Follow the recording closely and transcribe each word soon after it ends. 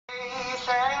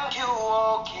you,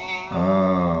 O King.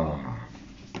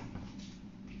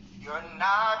 You're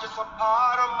not just a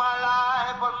part of my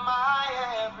life, but my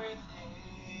everything.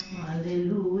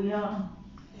 Hallelujah.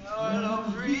 Your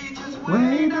love reaches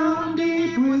way down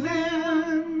deep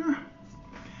within.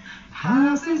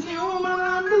 Passes human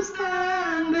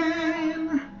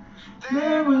understanding.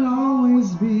 There will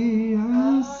always be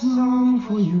a song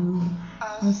for you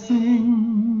I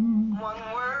sing. One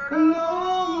word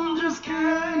alone just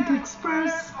can't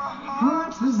express my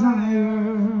heart's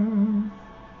desire.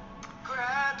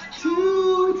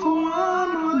 Gratitude for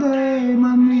one more day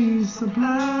my needs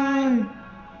supply.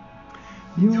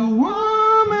 Your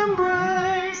warm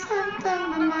embrace and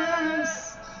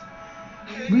tenderness,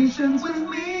 patience with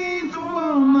me through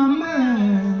all my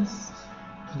mess.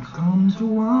 We come to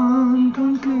one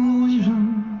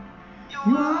conclusion: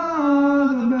 you are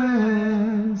the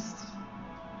best.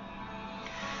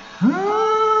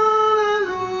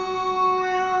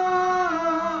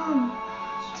 Hallelujah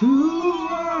to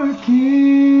our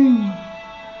King.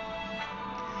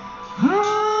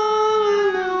 Hallelujah,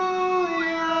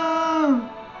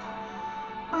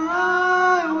 I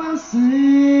will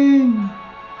sing.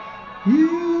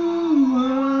 You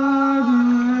are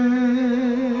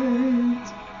great,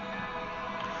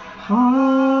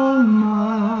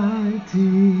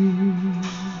 Almighty,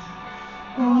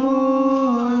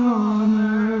 all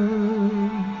honor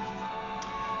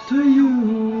to you,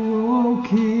 O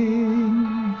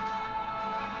King.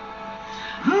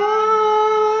 Hallelujah.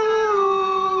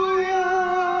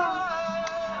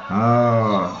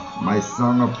 My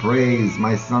song of praise,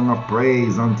 my song of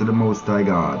praise unto the Most High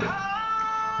God.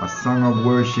 A song of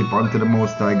worship unto the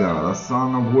Most High God. A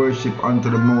song of worship unto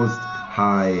the Most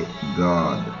High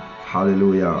God.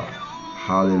 Hallelujah.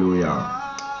 Hallelujah.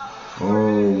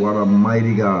 Oh, what a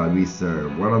mighty God we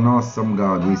serve. What an awesome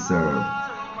God we serve.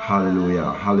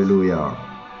 Hallelujah. Hallelujah.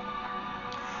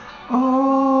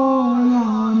 All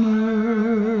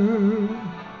honor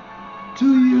to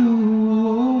you,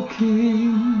 O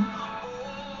King.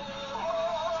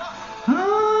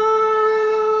 Hallelujah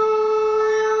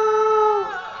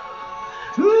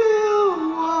to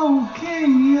you, O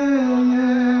King. Yeah,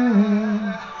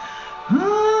 yeah.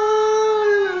 Hallelujah,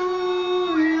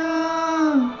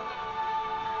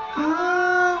 I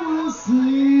will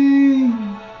sing.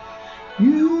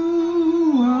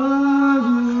 You are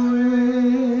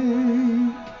great,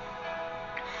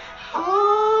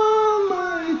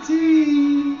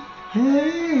 Almighty.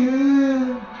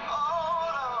 Yeah.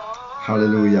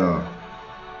 Hallelujah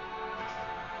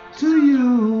to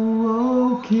you,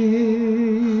 O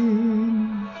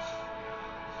King.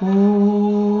 Oh,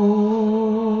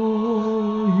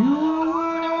 you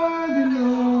are worthy,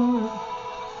 Lord.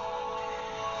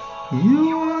 You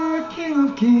are King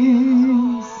of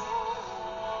Kings.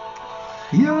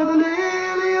 You're the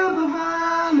lily of the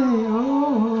valley.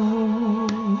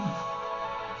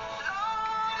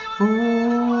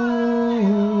 Oh,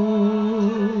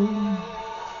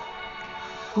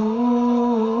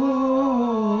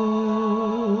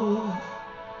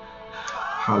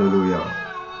 hallelujah.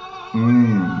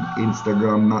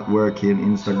 Instagram not working,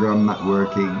 Instagram not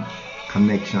working,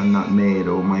 connection not made.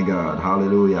 Oh my God.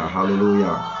 Hallelujah.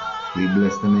 Hallelujah. We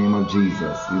bless the name of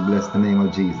Jesus. We bless the name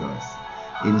of Jesus.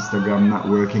 Instagram not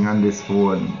working on this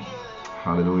phone.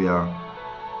 Hallelujah.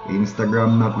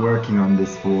 Instagram not working on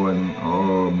this phone.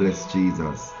 Oh, bless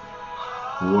Jesus.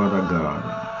 What a God.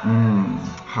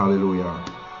 Hallelujah.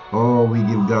 Oh, we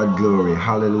give God glory.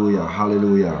 Hallelujah.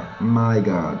 Hallelujah. My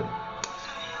God.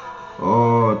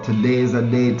 Oh, today is a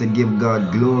day to give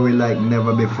God glory like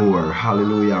never before.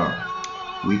 Hallelujah.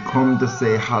 We come to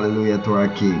say hallelujah to our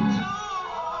King.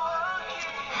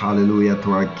 Hallelujah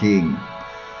to our King.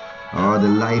 Oh, the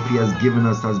life He has given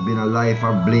us has been a life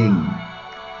of bling.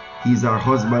 He's our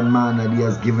husbandman and He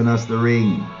has given us the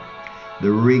ring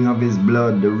of His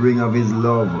blood, the ring of His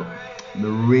love,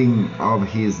 the ring of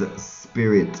His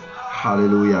Spirit.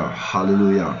 Hallelujah.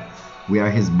 Hallelujah. We are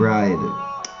His bride.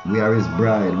 We are His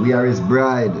bride. We are His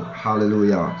bride.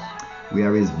 Hallelujah. We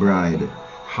are His bride.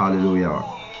 Hallelujah.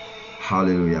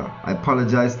 Hallelujah. I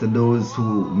apologize to those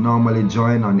who normally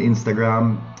join on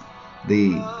Instagram.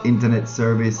 The internet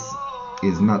service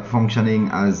is not functioning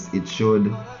as it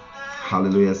should.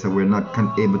 Hallelujah. So we're not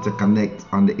able to connect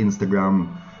on the Instagram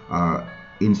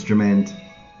instrument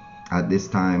at this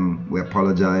time. We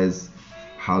apologize.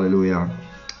 Hallelujah.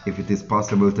 If it is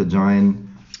possible to join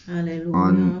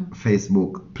on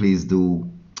Facebook, please do.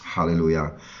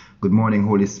 Hallelujah. Good morning,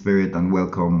 Holy Spirit, and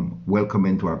welcome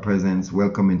into our presence,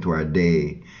 welcome into our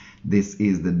day. This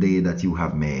is the day that you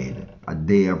have made, a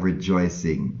day of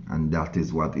rejoicing, and that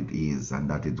is what it is, and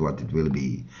that is what it will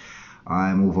be.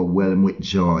 I'm overwhelmed with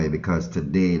joy because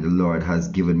today the Lord has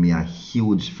given me a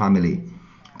huge family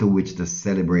to which to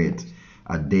celebrate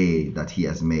a day that He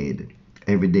has made.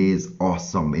 Every day is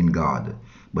awesome in God,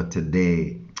 but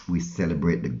today we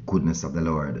celebrate the goodness of the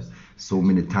Lord. So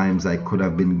many times I could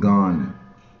have been gone.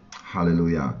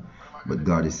 Hallelujah. But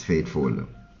God is faithful.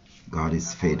 God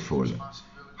is faithful.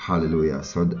 Hallelujah.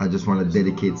 So I just want to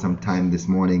dedicate some time this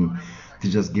morning to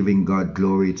just giving God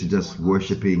glory, to just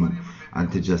worshiping,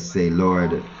 and to just say,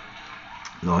 Lord,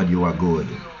 you are good.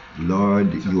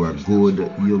 Lord, you are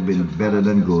good. You've been better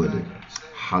than good.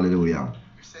 Hallelujah.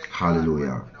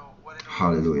 Hallelujah.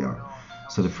 Hallelujah.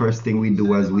 So the first thing we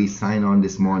do as we sign on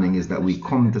this morning is that we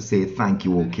come to say thank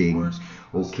you, O King.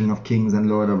 O King of Kings and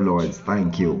Lord of Lords,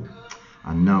 thank you.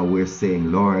 And now we're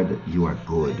saying, Lord, you are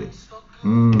good.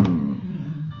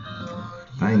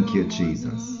 Thank you,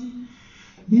 Jesus.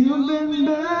 You've been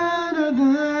better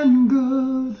than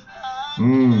good.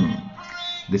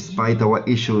 Despite our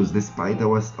issues, despite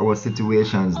our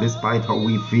situations, despite how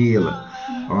we feel,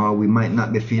 we might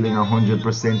not be feeling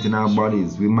 100% in our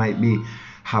bodies. We might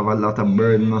have a lot of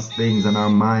burdenous things in our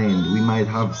mind. We might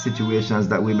have situations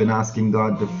that we've been asking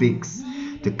God to fix,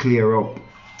 to clear up,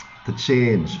 to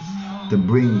change, to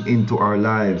bring into our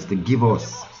lives, to give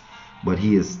us. But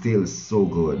He is still so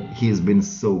good. He has been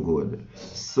so good.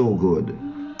 So good.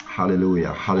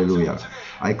 Hallelujah. Hallelujah.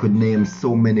 I could name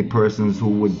so many persons who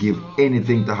would give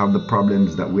anything to have the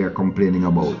problems that we are complaining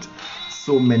about.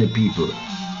 So many people.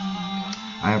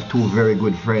 I have two very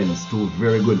good friends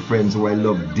who I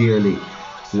love dearly,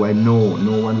 who I know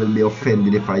no one will be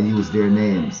offended if I use their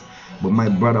names. But my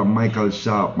brother Michael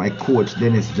Sharp, my coach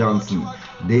Dennis Johnson,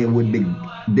 they would be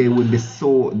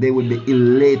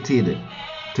elated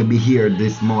to be here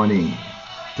this morning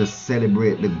to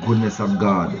celebrate the goodness of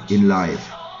God in life.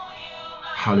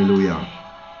 Hallelujah.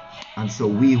 And so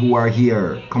we who are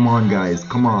here, come on guys,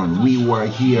 come on, we who are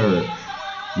here,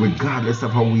 regardless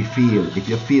of how we feel, if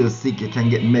you feel sick, you can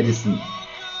get medicine,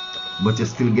 but you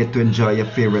still get to enjoy your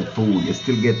favorite food, you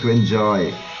still get to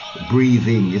enjoy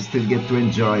breathing, you still get to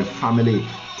enjoy family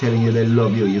telling you they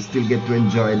love you, you still get to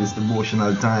enjoy this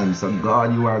devotional time. So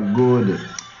God, you are good.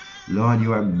 Lord,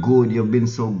 you are good. You've been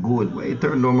so good. Why you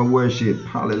turn on my worship?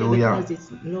 Hallelujah. Because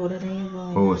it's louder than your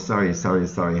voice. Oh,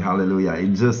 sorry. Hallelujah.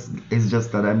 It's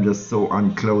just that I'm just so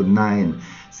on cloud nine,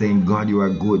 saying, God, you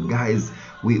are good. Guys,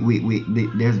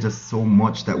 there's just so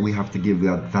much that we have to give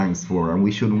God thanks for, and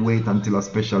we shouldn't wait until a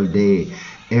special day.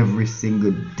 Every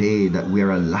single day that we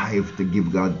are alive to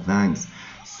give God thanks.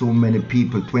 So many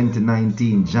people,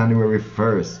 2019, January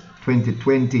 1st,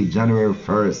 2020, January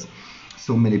 1st.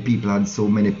 So many people had so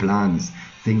many plans,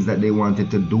 things that they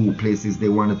wanted to do, places they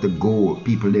wanted to go,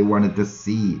 people they wanted to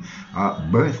see,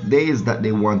 birthdays that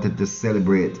they wanted to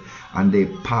celebrate, and they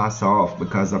pass off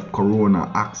because of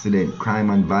corona, accident,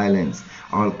 crime and violence,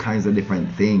 all kinds of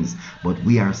different things. But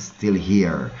we are still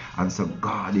here, and so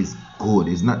God is good.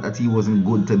 It's not that He wasn't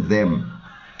good to them,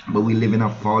 but we live in a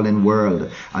fallen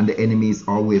world, and the enemy is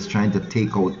always trying to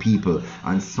take out people,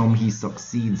 and some he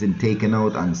succeeds in taking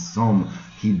out and some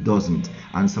he doesn't.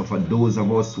 And so for those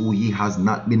of us who He has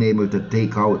not been able to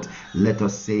take out, let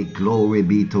us say glory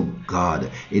be to God.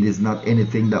 It is not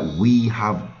anything that we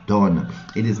have done.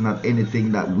 It is not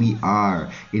anything that we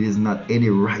are. It is not any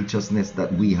righteousness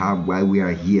that we have while we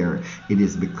are here. It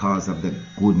is because of the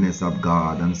goodness of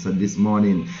God. And so this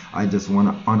morning, I just want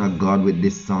to honor God with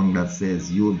this song that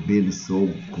says, you've been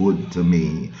so good to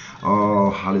me. Oh,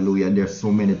 hallelujah. There's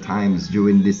so many times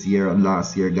during this year and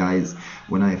last year, guys,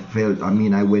 when I felt,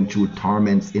 I went through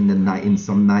torments in the night. In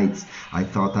some nights, I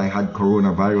thought I had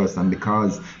coronavirus, and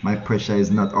because my pressure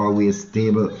is not always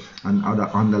stable and other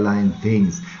underlying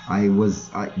things,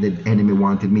 the enemy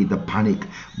wanted me to panic.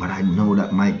 But I know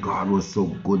that my God was so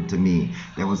good to me.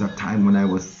 There was a time when I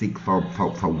was sick for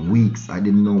weeks. I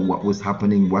didn't know what was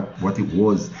happening, what it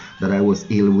was that I was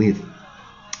ill with.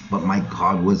 But my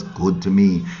God was good to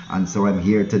me. And so I'm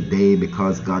here today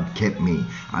because God kept me.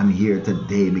 I'm here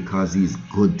today because He's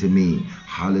good to me.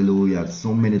 Hallelujah.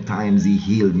 So many times He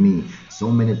healed me. So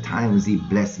many times He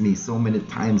blessed me. So many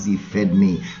times He fed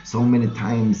me. So many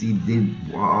times He did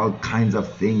all kinds of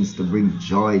things to bring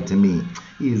joy to me.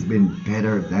 He has been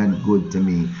better than good to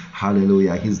me.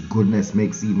 Hallelujah. His goodness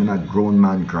makes even a grown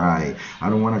man cry.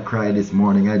 I don't want to cry this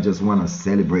morning. I just want to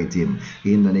celebrate Him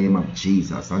in the name of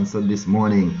Jesus. And so this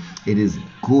morning, it is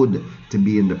good to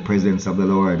be in the presence of the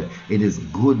Lord. It is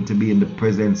good to be in the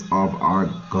presence of our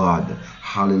God.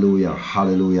 Hallelujah.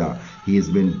 Hallelujah. He has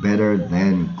been better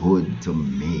than good to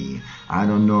me. I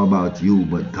don't know about you,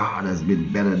 but God has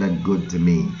been better than good to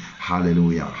me.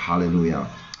 Hallelujah. Hallelujah.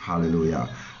 Hallelujah.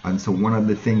 And so one of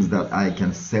the things that I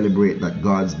can celebrate that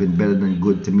God's been better than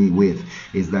good to me with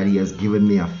is that he has given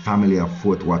me a family of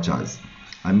fourth watchers.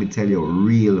 Let me tell you,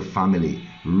 real family,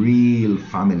 real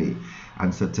family.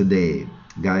 And so today,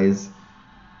 guys,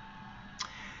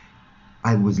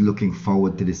 I was looking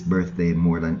forward to this birthday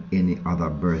more than any other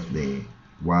birthday.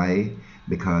 Why?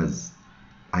 Because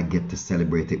I get to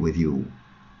celebrate it with you.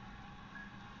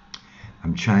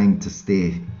 I'm trying to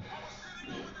stay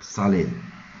solid.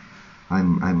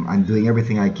 I'm doing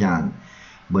everything I can,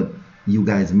 but you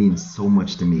guys mean so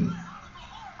much to me.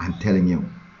 I'm telling you.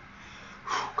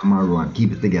 Come on, Rowan,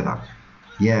 keep it together.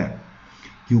 Yeah,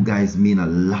 you guys mean a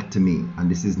lot to me, and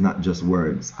this is not just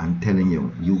words. I'm telling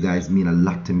you, you guys mean a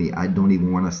lot to me. I don't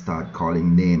even want to start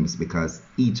calling names because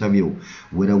each of you,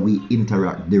 whether we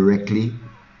interact directly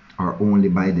or only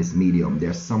by this medium,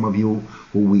 there's some of you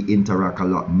who we interact a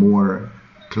lot more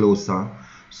closer.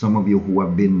 Some of you who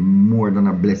have been more than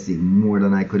a blessing, more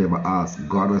than I could ever ask.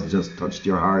 God has just touched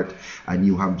your heart, and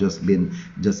you have just been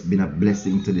a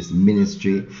blessing to this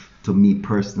ministry, to me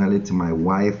personally, to my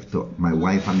wife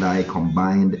and I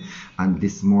combined. And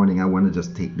this morning I want to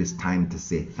just take this time to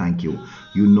say thank you.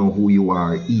 You know who you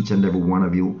are, each and every one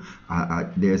of you.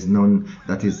 There's none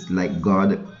that is like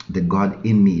God. The God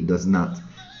in me does not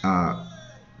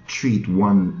treat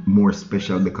one more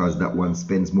special because that one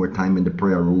spends more time in the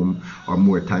prayer room or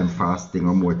more time fasting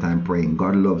or more time praying.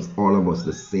 God loves all of us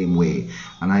the same way,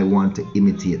 and I want to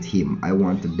imitate him. I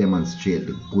want to demonstrate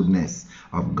the goodness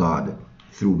of God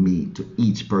through me to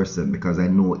each person, because I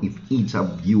know if each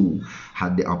of you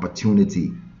had the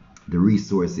opportunity, the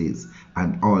resources,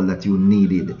 and all that you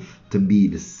needed to be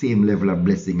the same level of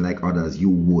blessing like others, you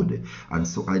would. And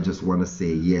so I just want to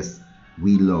say, yes,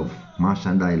 we love,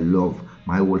 Marsha and I love,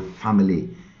 my whole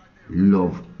family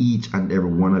love each and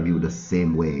every one of you the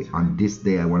same way. On this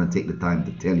day, I want to take the time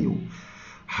to tell you,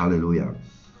 hallelujah.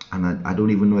 And I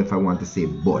don't even know if I want to say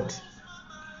but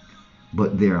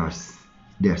there's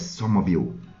some of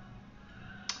you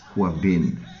who have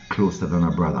been closer than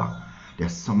a brother.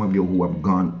 There's some of you who have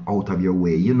gone out of your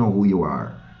way. You know who you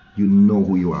are. You know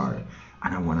who you are.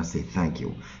 And I want to say thank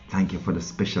you. Thank you for the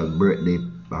special birthday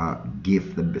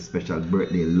gift, the special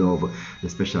birthday love, the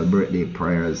special birthday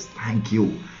prayers. Thank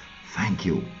you. Thank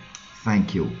you.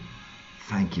 Thank you.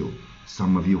 Thank you.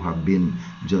 Some of you have been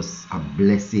just a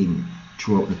blessing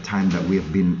throughout the time that we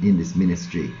have been in this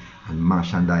ministry. And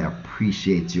Marsha and I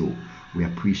appreciate you. We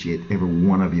appreciate every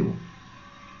one of you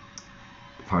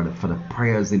for the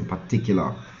prayers in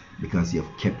particular, because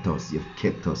you've kept us.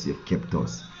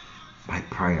 By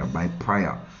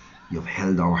prayer, you've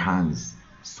held our hands.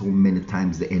 So many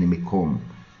times the enemy come,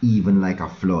 even like a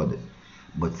flood.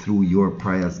 But through your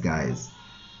prayers, guys,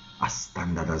 a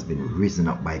standard has been risen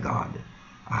up by God,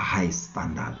 a high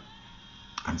standard.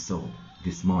 And so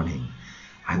this morning,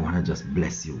 I want to just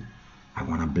bless you. I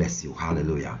want to bless you.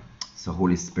 Hallelujah. So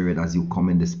Holy Spirit, as you come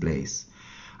in this place,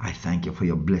 I thank you for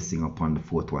your blessing upon the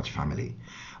Fourth Watch family.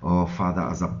 Oh, Father,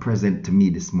 as a present to me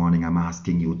this morning, I'm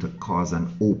asking you to cause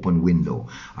an open window,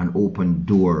 an open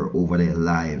door over their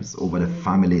lives, over the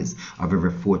families of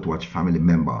every Fourth Watch family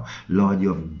member. Lord, you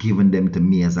have given them to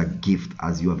me as a gift,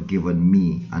 as you have given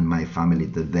me and my family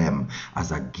to them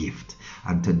as a gift.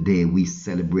 And today we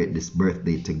celebrate this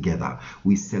birthday together.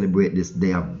 We celebrate this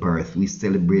day of birth. We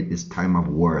celebrate this time of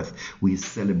worth. We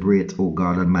celebrate, oh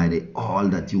God Almighty, all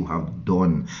that you have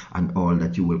done and all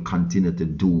that you will continue to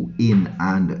do in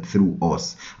and through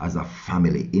us as a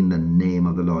family, in the name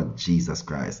of the Lord Jesus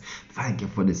Christ. Thank you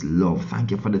for this love. Thank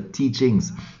you for the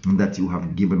teachings that you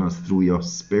have given us through your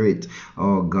Spirit,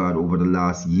 oh God, over the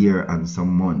last year and some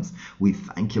months. We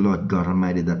thank you, Lord God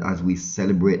Almighty, that as we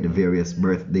celebrate the various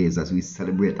birthdays, as we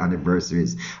celebrate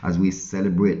anniversaries, as we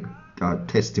celebrate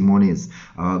testimonies,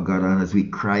 God, and as we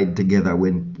cried together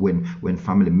when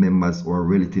family members or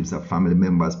relatives of family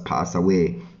members pass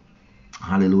away.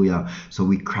 Hallelujah. So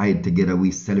we cried together, we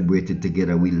celebrated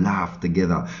together, we laughed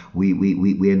together, we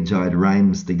enjoyed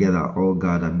rhymes together, oh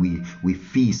God, and we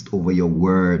feast over your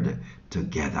word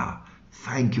together.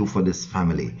 Thank you for this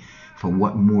family. For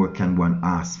what more can one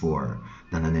ask for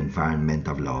than an environment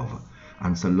of love?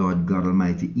 And so, Lord God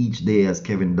Almighty, each day, as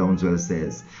Kevin Downswell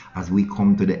says, as we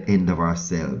come to the end of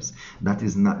ourselves, that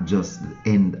is not just the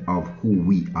end of who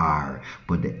we are,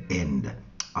 but the end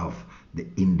of the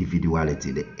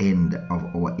individuality, the end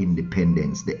of our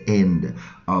independence, the end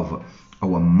of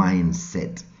our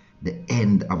mindset, the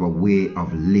end of a way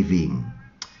of living.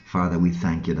 Father, we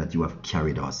thank you that you have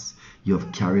carried us. You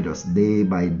have carried us day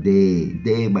by day.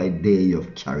 Day by day, you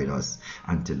have carried us.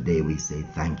 And today we say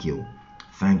thank you.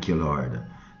 Thank you, Lord.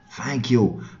 Thank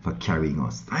you for carrying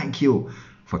us. Thank you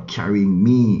for carrying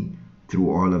me through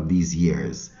all of these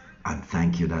years. And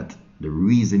thank you that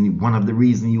one of the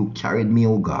reasons you carried me,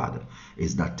 oh God,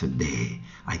 is that today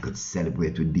I could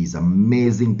celebrate with these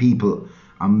amazing people,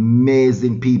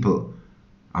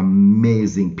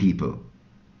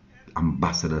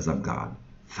 ambassadors of God.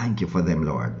 Thank you for them,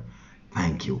 Lord.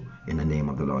 Thank you in the name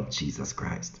of the Lord Jesus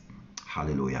Christ.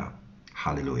 Hallelujah.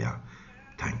 Hallelujah.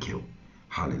 Thank you.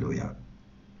 Hallelujah.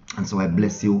 And so I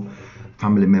bless you,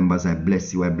 family members. I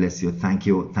bless you. I bless you. Thank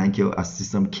you. Thank you. I see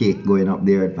some cake going up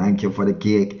there. Thank you for the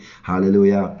cake.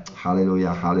 Hallelujah.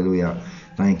 Hallelujah. Hallelujah.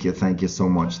 Thank you. Thank you so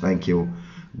much. Thank you.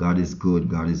 God is good.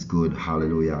 God is good.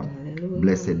 Hallelujah.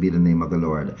 Blessed be the name of the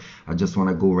Lord. I just want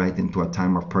to go right into a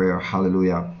time of prayer.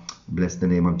 Hallelujah. Bless the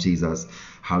name of Jesus.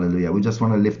 Hallelujah. We just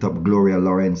want to lift up Gloria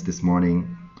Lawrence this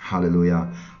morning.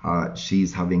 Hallelujah.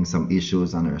 She's having some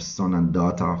issues, and her son and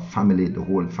daughter, family, the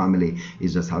whole family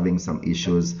is just having some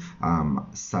issues.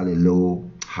 Sally Lowe.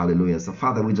 Hallelujah. So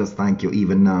Father, we just thank you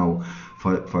even now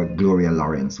for Gloria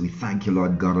Lawrence. We thank you,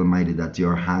 Lord God Almighty, that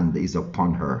your hand is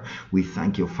upon her. We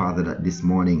thank you, Father, that this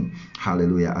morning,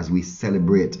 hallelujah, as we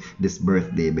celebrate this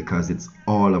birthday, because it's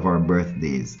all of our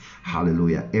birthdays,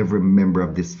 hallelujah, every member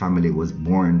of this family was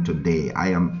born today. I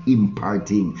am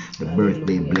imparting the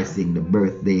birthday blessing, the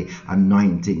birthday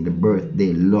anointing, the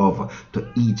birthday love to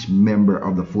each member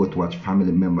of the Fourth Watch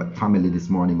family this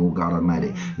morning, oh God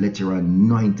Almighty. Let your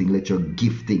anointing, let your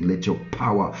gifting, let your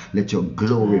power, let your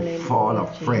glory fall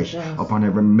afresh upon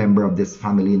every member of this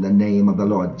family in the name of the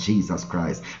Lord Jesus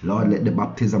Christ. Lord, let the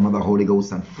baptism of the Holy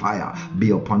Ghost and fire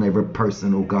be upon every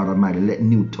person, oh God Almighty. Let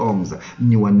new tongues,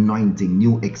 new anointing,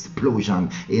 new explosion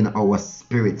in our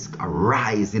spirits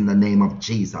arise in the name of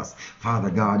Jesus. Father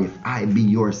God, if I be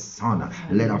your son,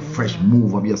 let a fresh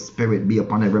move of your spirit be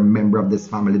upon every member of this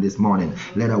family this morning.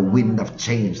 Let a wind of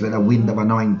change, let a wind of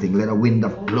anointing, let a wind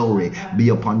of glory be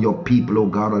upon your people, oh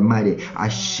God Almighty. I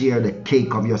share the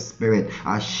cake of your spirit.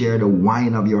 I share the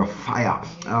wine of your fire,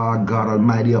 God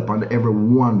Almighty, upon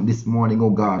everyone this morning, oh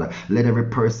God. Let every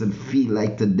person feel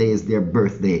like today is their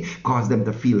birthday. Cause them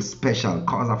to feel special.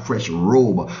 Cause a fresh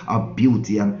robe of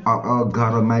beauty and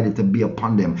God Almighty to be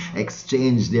upon them.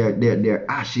 Exchange their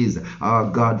ashes,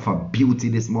 God, for beauty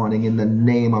this morning in the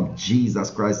name of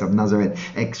Jesus Christ of Nazareth.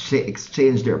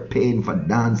 Exchange their pain for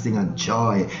dancing and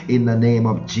joy in the name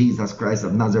of Jesus Christ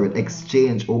of Nazareth.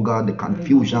 Exchange, oh God, the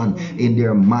confusion in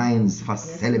their minds for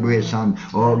celebration.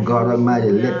 Oh God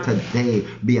Almighty, let today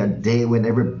be a day when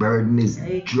every burden is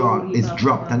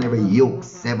dropped and every yoke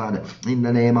severed in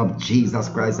the name of Jesus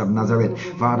Christ of Nazareth.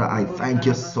 Father, I thank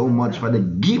you so much for the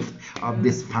gift of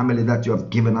this family that you have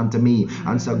given unto me.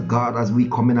 And so God, as we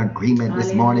come in agreement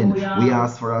this morning, we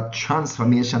ask for a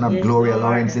transformation of Gloria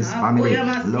Lawrence's family.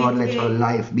 Lord, let her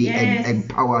life be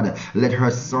empowered. Let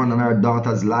her son and her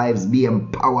daughter's lives be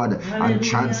empowered and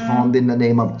transformed in the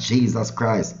name of Jesus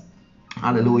Christ.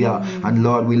 Hallelujah. And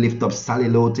Lord, we lift up Sally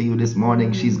Lowe to you this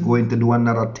morning. She's going to do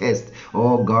another test.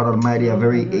 Oh God Almighty, a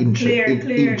very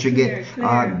intricate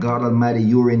God Almighty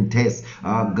urine test.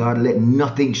 God, let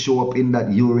nothing show up in that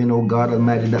urine, oh God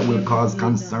Almighty, that will cause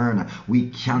concern. We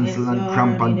cancel and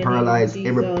cramp and paralyze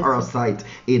every parasite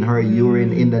in her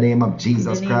urine in the name of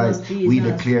Jesus Christ. We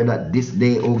declare that this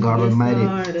day, oh God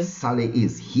Almighty, Sally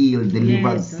is healed,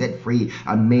 delivered, set free,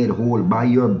 and made whole by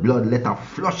your blood. Let a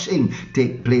flushing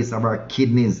take place of our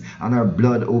kidneys and our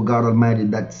blood, oh God Almighty,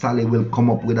 that Sally will come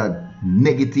up with a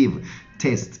negative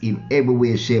test in every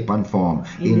way, shape, and form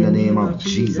in the name of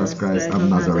Jesus Christ of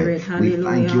Nazareth. We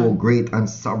thank you, O great and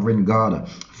sovereign God,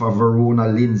 for Verona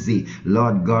Lindsay.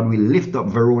 Lord God, we lift up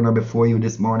Verona before you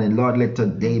this morning. Lord, let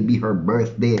today be her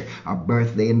birthday, a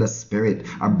birthday in the spirit,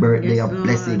 a birthday of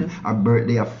blessing, a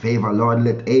birthday of favor. Lord,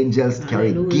 let angels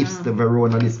carry gifts to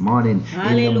Verona this morning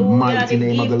in the mighty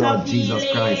name of the Lord Jesus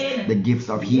Christ. The gift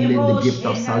of healing, the gift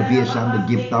of salvation, the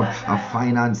gift of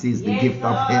finances, the gift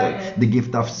of health, the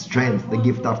gift of strength, the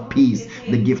gift of peace,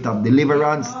 the gift of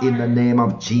deliverance in the name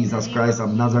of Jesus Christ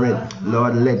of Nazareth.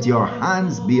 Lord, let your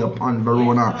hands be upon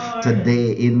Verona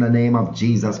today in the name of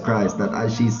Jesus Christ, that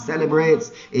as she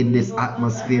celebrates in this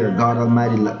atmosphere, God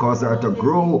Almighty, cause her to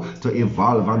grow, to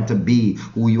evolve, and to be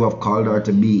who you have called her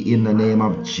to be in the name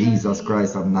of Jesus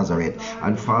Christ of Nazareth.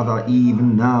 And Father,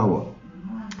 even now,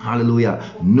 hallelujah,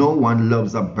 no one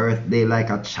loves a birthday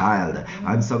like a child.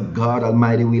 And so God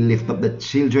Almighty, we lift up the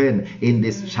children in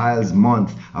this child's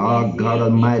month. God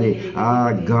Almighty,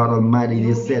 God Almighty,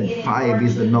 you said 5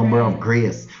 is the number of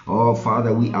grace. Oh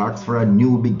Father, we ask for a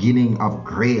new beginning of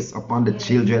grace upon the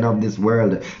children of this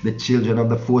world, the children of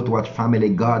the Fourth Watch family.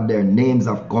 God, their names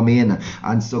have come in,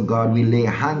 and so God, we lay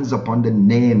hands upon the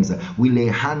names, we lay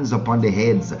hands upon the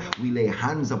heads, we lay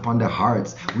hands upon the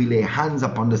hearts, we lay hands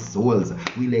upon the souls,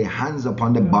 we lay hands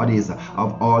upon the bodies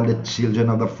of all the children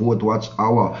of the fourth watch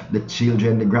hour, the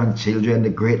children, the grandchildren, the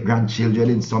great-grandchildren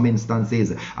in some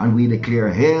instances, and we declare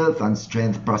health and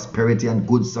strength, prosperity and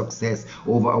good success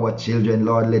over our children.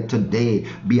 Lord, let today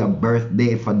be a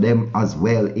birthday for them as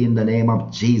well in the name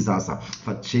of Jesus.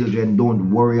 For children,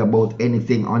 don't worry about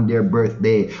anything on their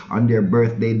birthday. On their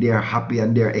birthday, they're happy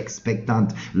and they're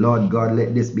expectant. Lord God,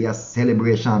 let this be a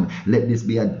celebration. Let this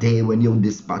be a day when you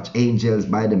dispatch angels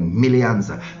by the millions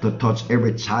to touch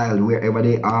every child wherever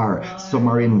they are. Some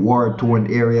are in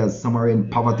war-torn areas, some are in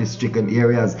poverty-stricken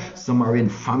areas, some are in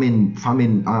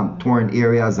famine-torn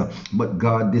areas. But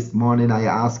God, this morning I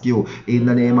ask you in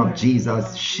the name of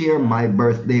Jesus, share my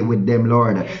birthday with them,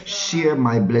 Lord. Share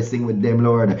my blessing with them,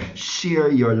 Lord.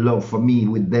 Share your love for me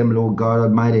with them, Lord God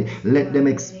Almighty. Let them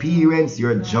experience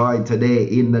your joy today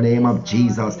in the name of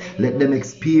Jesus. Let them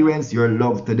experience your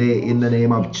love today in the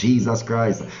name of Jesus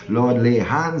Christ. Lord, lay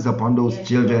hands upon those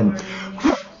children.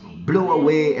 Blow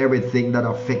away everything that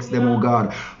affects them, oh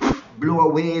God. Blow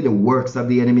away the works of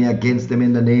the enemy against them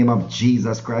in the name of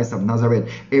Jesus Christ of Nazareth.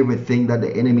 Everything that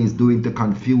the enemy is doing to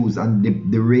confuse and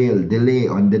derail, delay,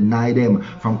 and deny them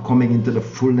from coming into the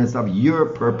fullness of your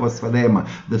purpose for them.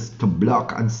 This to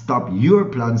block and stop your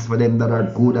plans for them that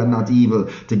are good and not evil,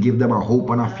 to give them a hope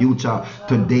and a future.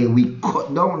 Today we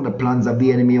cut down the plans of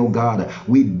the enemy, oh God.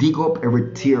 We dig up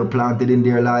every tear planted in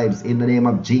their lives in the name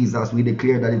of Jesus. We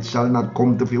declare that it shall not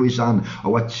come to fruition.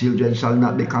 Our children shall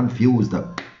not be confused.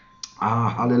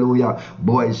 Hallelujah.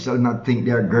 Boys shall not think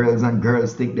they are girls and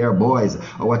girls think they are boys.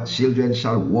 Our children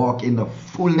shall walk in the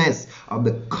fullness of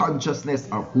the consciousness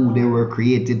of who they were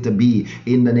created to be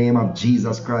in the name of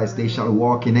Jesus Christ. They shall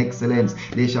walk in excellence.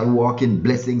 They shall walk in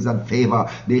blessings and favor.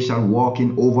 They shall walk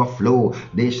in overflow.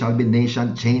 They shall be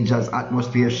nation changers,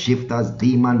 atmosphere shifters,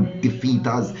 demon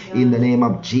defeaters in the name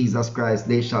of Jesus Christ.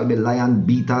 They shall be lion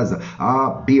beaters,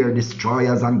 bear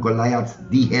destroyers and Goliaths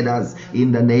beheaders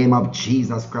in the name of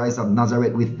Jesus Christ of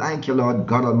Nazareth. We thank you, Lord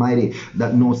God Almighty,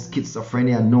 that no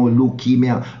schizophrenia, no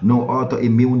leukemia, no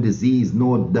autoimmune disease,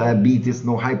 no diabetes,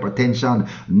 no hypertension,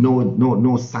 no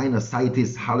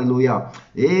sinusitis, hallelujah,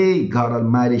 hey, God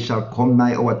Almighty, shall come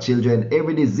nigh our children.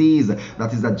 Every disease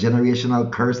that is a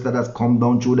generational curse that has come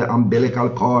down through the umbilical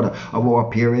cord of our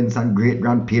parents and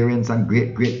great-grandparents and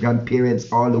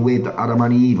great-great-grandparents all the way to Adam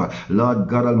and Eve. Lord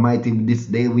God Almighty, this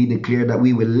day we declare that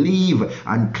we will live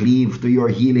and cleave to your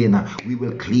healing. We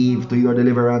will cleave to your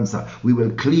deliverance. We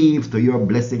will cleave to your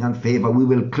blessing and favor. We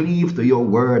will cleave to your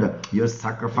word, your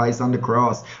sacrifice on the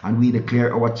cross, and we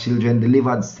declare our children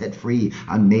delivered, set free,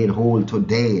 and made whole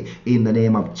today in the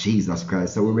name of Jesus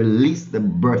Christ. So we release the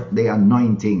birthday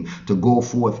anointing to go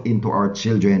forth into our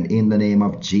children in the name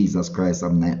of Jesus Christ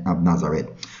of Nazareth.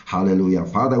 Hallelujah.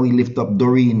 Father, we lift up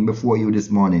Doreen before you this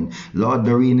morning. Lord,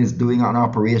 Doreen is doing an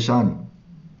operation.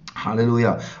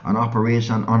 Hallelujah. An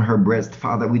operation on her breast.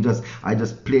 Father, I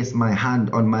just place my hand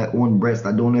on my own breast.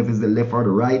 I don't know if it's the left or the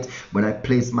right, but I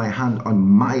place my hand on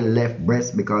my left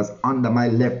breast because under my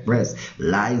left breast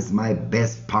lies my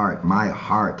best part, my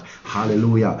heart.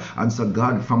 Hallelujah. And so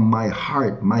God, from my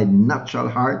heart, my natural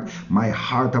heart, my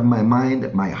heart of my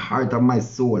mind, my heart of my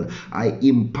soul, I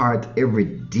impart every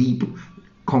deep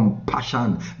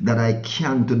compassion that I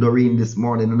can to Doreen this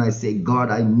morning, and I say,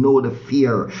 God, I know the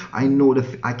fear. I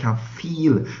can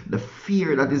feel the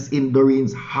fear that is in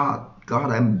Doreen's heart.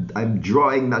 God, I'm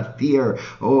drawing that fear.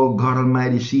 Oh God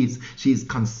Almighty, she's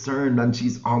concerned and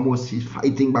she's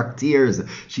fighting back tears.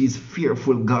 She's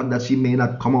fearful, God, that she may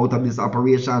not come out of this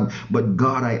operation. But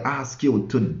God, I ask you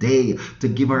today to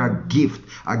give her a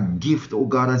gift, oh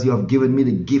God, as you have given me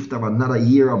the gift of another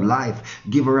year of life.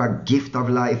 Give her a gift of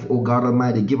life, oh God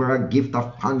Almighty. Give her a gift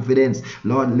of confidence.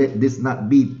 Lord, let this not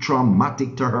be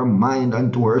traumatic to her mind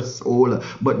and to her soul,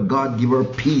 but God, give her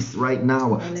peace right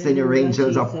now. Send your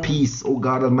angels of peace, oh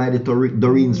God Almighty, to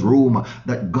Doreen's room,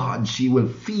 that God, she will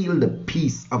feel the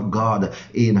peace of God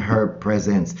in her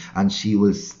presence, and she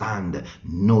will stand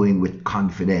knowing with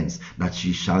confidence that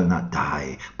she shall not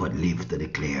die but live to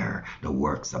declare the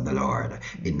works of the Lord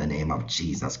in the name of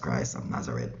Jesus Christ of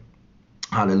Nazareth.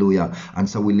 Hallelujah. And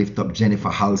so we lift up Jennifer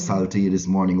Halsall to you this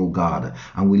morning, oh God.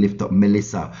 And we lift up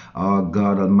Melissa. Oh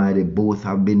God Almighty, both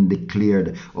have been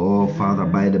declared, oh Father,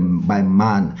 by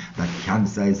man, that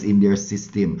cancer is in their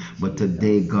system. But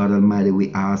today, God Almighty,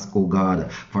 we ask, oh God,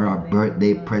 for a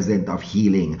birthday present of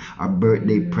healing, a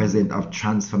birthday present of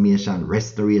transformation,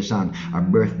 restoration, a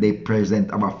birthday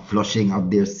present of a flushing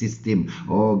of their system.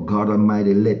 Oh God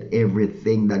Almighty, let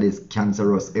everything that is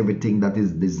cancerous, everything that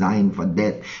is designed for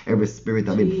death, every spirit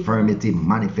spirit of infirmity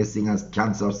manifesting as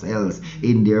cancer cells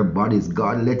in their bodies.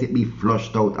 God, let it be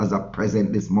flushed out as a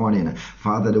present this morning.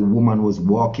 Father, the woman was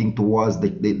walking towards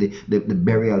the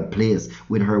burial place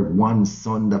with her one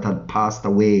son that had passed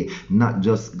away. Not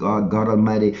just God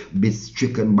Almighty, be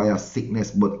stricken by a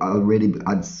sickness, but already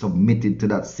had submitted to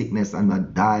that sickness and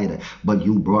had died. But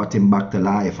you brought him back to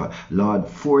life. Lord,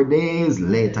 4 days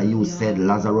later, you said,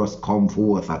 Lazarus, come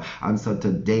forth. And so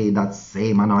today, that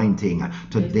same anointing,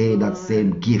 today, that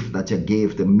same gift that you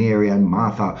gave to Mary and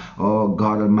Martha, oh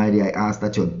God Almighty, I ask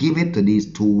that you give it to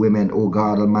these two women, oh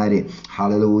God Almighty.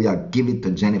 Hallelujah. Give it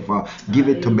to Jennifer. Give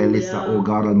it to Melissa, oh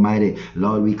God Almighty.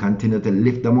 Lord, we continue to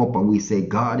lift them up and we say,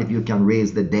 God, if you can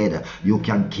raise the dead, you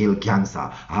can kill cancer.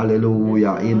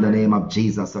 Hallelujah. In the name of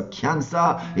Jesus. So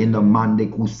cancer in the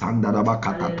Mande Kusanda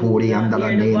Rabakatatori under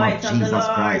the name of Jesus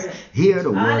Christ. Hear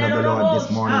the word of the Lord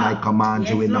this morning. I command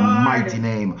you in the mighty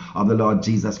name of the Lord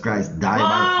Jesus Christ. Die by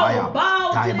fire.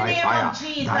 Die by fire.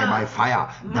 Die by fire.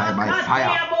 Die by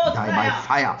fire. Die by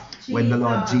fire. When the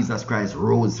Lord Jesus Christ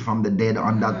rose from the dead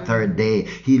on that third day,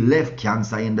 he left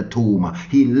cancer in the tomb.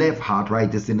 He left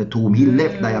arthritis in the tomb. He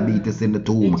left diabetes in the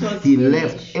tomb. He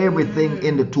left everything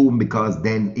in the tomb because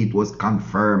then it was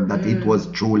confirmed that it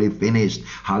was truly finished.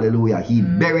 Hallelujah. He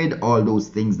buried all those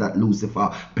things that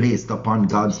Lucifer placed upon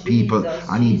God's people,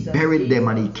 and he buried them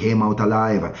and he came out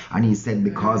alive. And he said,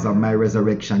 because of my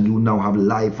resurrection, you now have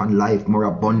life and life more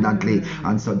abundantly.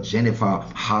 And so Jennifer,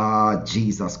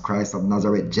 Jesus Christ of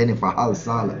Nazareth, Jennifer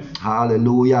Halsall,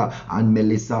 hallelujah, and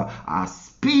Melissa, I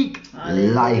speak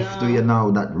life to you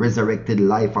now, that resurrected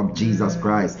life of Jesus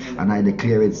Christ, and I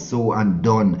declare it so and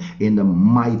done in the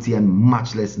mighty and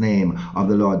matchless name of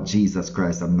the Lord Jesus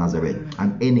Christ of Nazareth.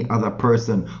 And any other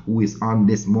person who is on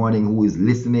this morning, who is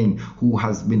listening, who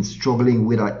has been struggling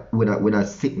with a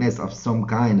sickness of some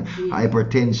kind,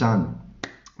 hypertension,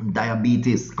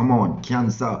 diabetes, come on,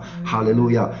 cancer,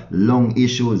 hallelujah, lung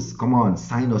issues, come on,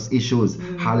 sinus issues,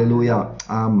 hallelujah,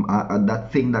 that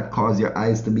thing that causes your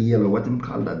eyes to be yellow, what do you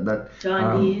call that?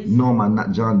 Jaundice? No man,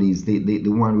 not jaundice, the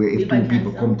one where if two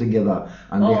people come together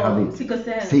and they have it,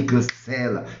 sickle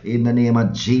cell, in the name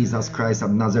of Jesus Christ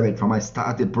of Nazareth. From I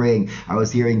started praying, I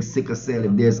was hearing sickle cell.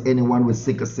 If there's anyone with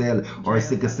sickle cell or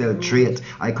sickle cell trait,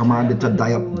 I command it to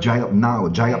dry up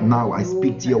now. I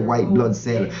speak to your white blood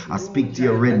cell, I speak to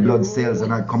your red blood cells,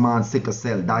 and I command sickle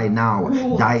cell, die now,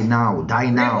 die now, die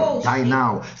now, die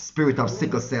now. Spirit of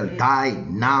sickle cell, die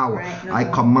now. I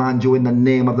command you in the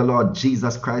name of the Lord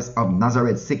Jesus Christ of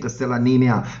Nazareth. Sickle cell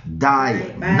anemia,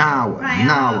 die now.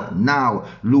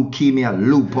 Leukemia,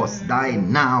 lupus, die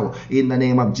now in the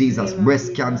name of Jesus.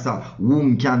 Breast cancer,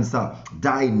 womb cancer,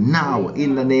 die now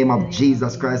in the name of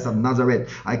Jesus Christ of Nazareth.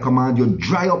 I command you,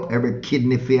 dry up every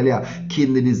kidney failure,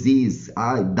 kidney disease,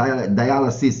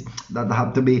 dialysis, that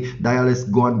have to be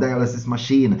go on dialysis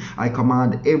machine. I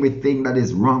command everything that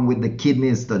is wrong with the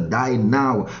kidneys to die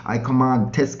now. I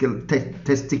command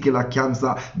testicular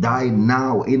cancer, die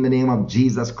now in the name of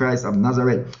Jesus Christ of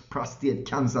Nazareth. Prostate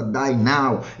cancer, die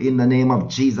now in the name of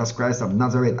Jesus Christ of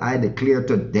Nazareth. I declare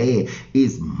today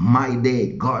is my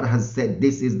day. God has said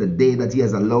this is the day that he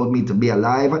has allowed me to be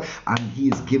alive, and he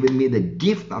is giving me the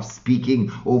gift of speaking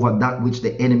over that which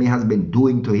the enemy has been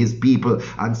doing to his people.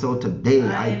 And so today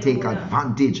I take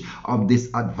advantage of this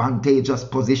advantageous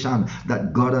position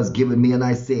that God has given me, and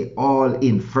I say all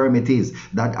infirmities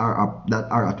that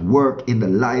are at work in the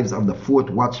lives of the Fourth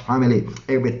Watch family,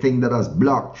 everything that has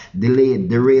blocked, delayed,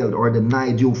 derailed, or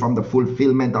denied you from the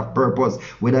fulfillment of purpose,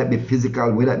 whether it be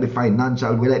physical, whether it be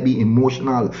financial, whether it be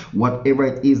emotional, whatever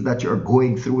it is that you're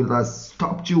going through that has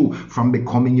stopped you from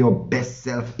becoming your best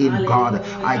self in God,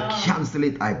 I cancel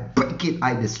it, I break it,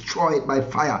 I destroy it by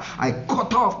fire. I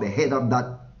cut off the head of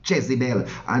that Jezebel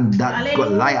and that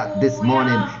Goliath this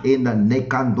morning in the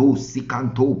Nekando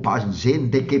Sikanto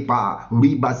Pajente Kepa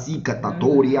Ribasika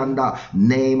Tatorianda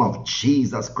name of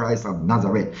Jesus Christ of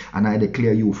Nazareth. And I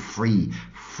declare you free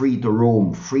to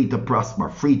roam, free to prosper,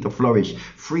 free to flourish,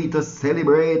 free to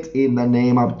celebrate in the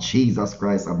name of Jesus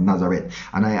Christ of Nazareth.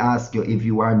 And I ask you, if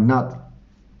you are not,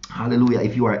 hallelujah,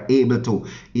 if you are able to,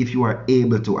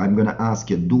 I'm going to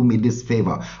ask you, do me this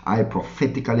favor. I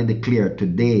prophetically declare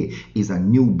today is a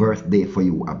new birthday for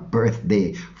you, a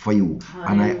birthday for you.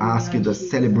 And I ask you to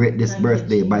celebrate this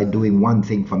birthday by doing one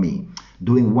thing for me.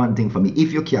 Doing one thing for me,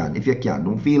 if you can.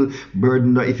 Don't feel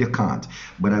burdened if you can't.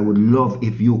 But I would love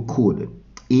if you could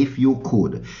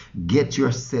get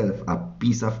yourself a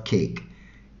piece of cake.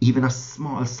 even a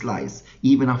small slice,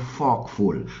 even a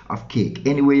forkful of cake.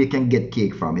 Anywhere you can get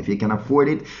cake from. If you can afford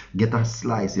it, get a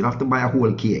slice. You don't have to buy a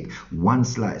whole cake. One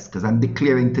slice. Because I'm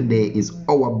declaring today is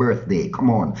our birthday. Come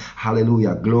on.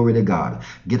 Hallelujah. Glory to God.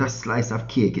 Get a slice of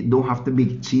cake. It don't have to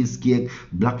be cheesecake,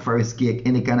 Black Forest cake,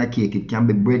 any kind of cake. It can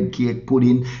be bread cake,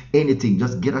 pudding, anything.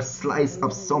 Just get a slice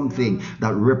of something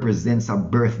that represents a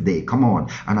birthday. Come on.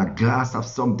 And a glass of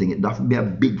something. It doesn't be a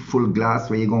big full glass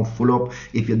where you're going to full up.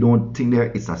 If you don't think there,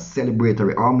 it's a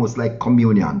celebratory, almost like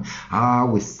communion.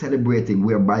 We're celebrating.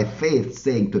 We're by faith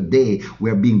saying today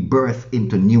we're being birthed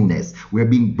into newness. We're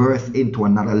being birthed into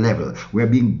another level. We're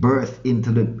being birthed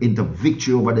into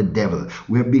victory over the devil.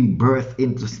 We're being birthed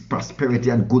into prosperity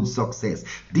and good success.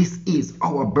 This is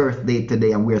our birthday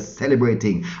today, and we're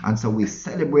celebrating. And so we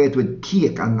celebrate with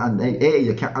cake and hey,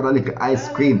 you can add a little ice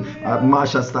cream.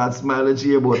 Marsha starts smiling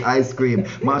here about ice cream.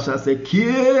 Marsha said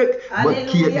cake, but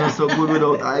cake not so good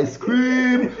without ice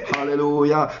cream.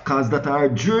 Hallelujah, cause that our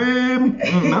dream.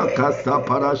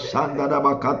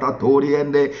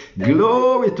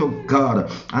 Glory to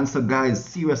God. And so guys,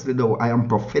 seriously though, I am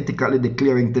prophetically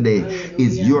declaring today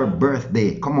is your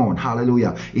birthday. Come on,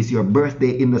 hallelujah. It's your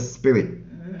birthday in the spirit.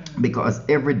 Because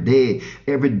every day,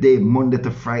 Monday to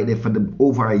Friday for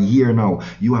over a year now,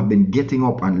 you have been getting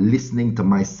up and listening to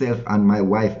myself and my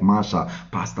wife Marsha,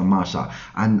 Pastor Marsha,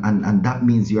 and that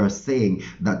means you are saying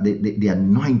that the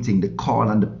anointing, the call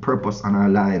and the purpose on our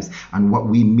lives and what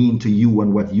we mean to you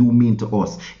and what you mean to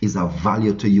us is of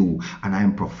value to you. And I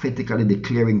am prophetically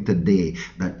declaring today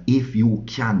that if you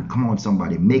can, come on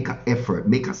somebody, make an effort,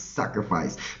 make a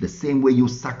sacrifice, the same way you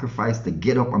sacrifice to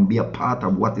get up and be a part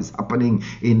of what is happening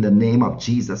in the name of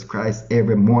Jesus Christ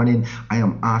every morning. I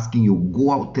am asking you, go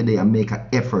out today and make an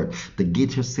effort to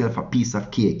get yourself a piece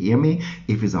of cake. You hear me?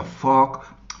 If it's a fork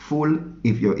full,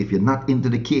 if you're not into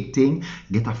the cake thing,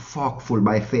 get a fork full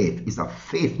by faith. It's a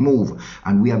faith move,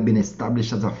 and we have been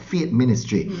established as a faith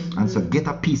ministry. And so get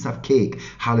a piece of cake,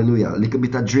 hallelujah, a little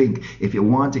bit of drink. If you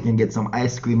want, you can get some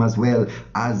ice cream as well,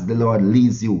 as the Lord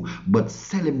leads you. But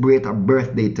celebrate a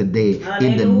birthday today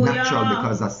in the natural,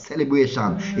 because a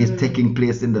celebration is taking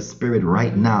place in the spirit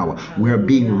right now. We're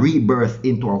being rebirthed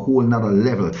into a whole nother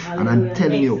level. And I'm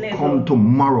telling you, come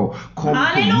tomorrow,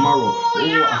 tomorrow.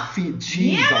 Oh, I feel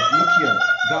Jesus. Look here,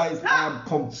 guys, I am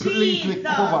completely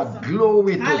covered.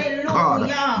 Glory to God.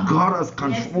 God has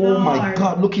confirmed. Oh my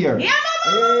God, look here.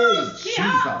 Hey,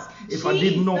 Jesus. If I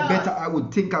didn't know better, I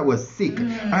would think I was sick.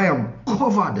 I am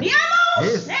covered.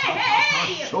 Yes,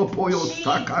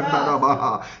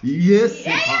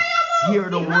 hear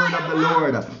the word of the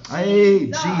Lord. Hey,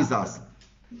 Jesus.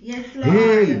 Yes, Lord.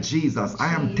 Hey, Jesus,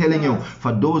 I am telling you,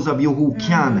 for those of you who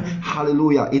can,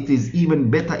 hallelujah, it is even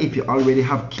better if you already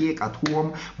have cake at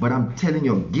home. But I'm telling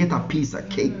you, get a piece of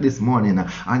cake this morning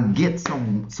and get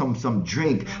some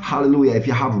drink. Hallelujah. If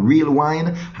you have real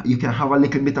wine, you can have a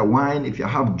little bit of wine. If you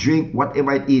have drink,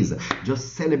 whatever it is,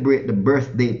 just celebrate the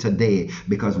birthday today,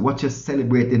 because what you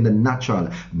celebrate in the natural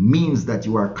means that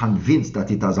you are convinced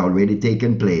that it has already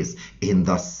taken place in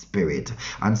the spirit.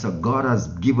 And so God has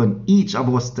given each of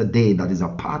us today that is a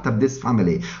part of this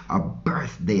family a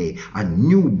birthday, a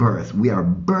new birth. We are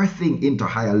birthing into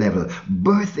higher level,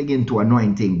 birthing into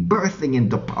anointing, birthing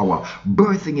into power,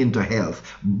 birthing into health,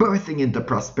 birthing into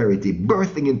prosperity,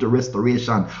 birthing into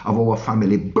restoration of our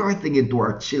family, birthing into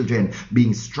our children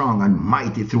being strong and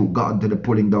mighty through God to the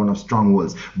pulling down of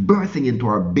strongholds, birthing into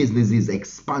our businesses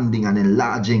expanding and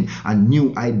enlarging, and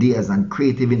new ideas and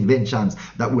creative inventions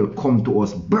that will come to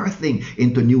us, birthing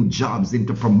into new jobs,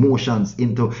 into promotions,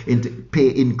 into pay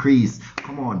increase.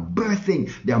 Come on, birthing.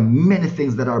 There are many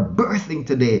things that are birthing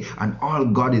today, and all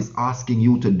God is asking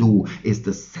you to do is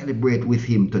to celebrate with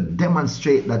him, to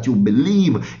demonstrate that you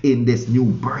believe in this new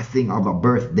birthing of a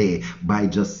birthday by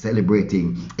just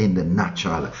celebrating in the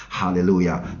natural.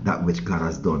 Hallelujah, that which God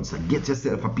has done. So get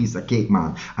yourself a piece of cake,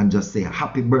 man, and just say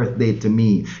happy birthday to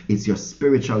me. It's your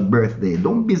spiritual birthday.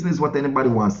 Don't business what anybody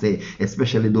wants to say,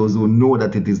 especially those who know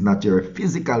that it is not your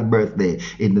physical birthday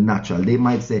in the natural. They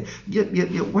might say,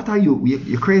 what are you?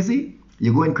 You're crazy?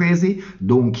 You're going crazy?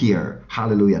 Don't care.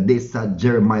 Hallelujah. They said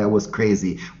Jeremiah was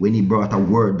crazy when he brought a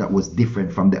word that was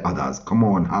different from the others. Come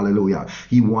on. Hallelujah.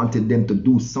 He wanted them to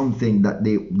do something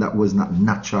that was not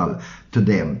natural to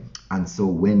them. And so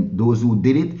when those who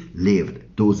did it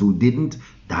lived, those who didn't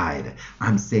died.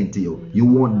 I'm saying to you, you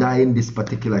won't die in this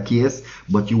particular case,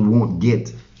 but you won't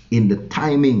get in the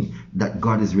timing that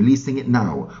God is releasing it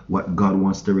now, what God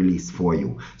wants to release for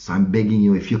you. So I'm begging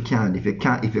you, if you can't,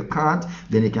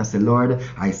 then you can say, Lord,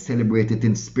 I celebrate it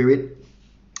in spirit.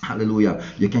 Hallelujah.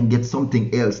 You can get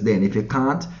something else then. If you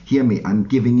can't, hear me. I'm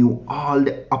giving you all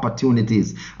the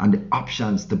opportunities and the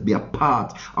options to be a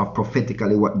part of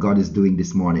prophetically what God is doing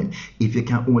this morning. If you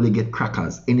can only get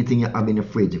crackers, anything you have in the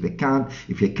fridge, if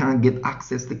you can't get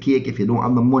access to cake, if you don't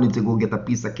have the money to go get a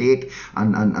piece of cake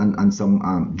and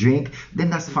some drink, then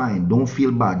that's fine. Don't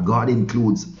feel bad. God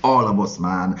includes all of us,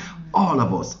 man. All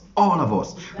of us. All of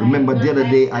us. Remember the other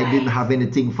day I didn't have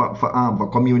anything for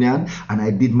communion, and I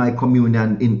did my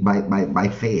communion in by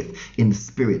faith in the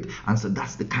spirit. And so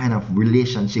that's the kind of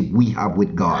relationship we have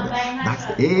with God.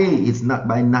 It's not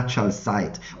by natural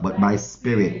sight, but by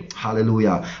spirit.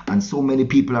 Hallelujah. And so many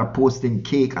people are posting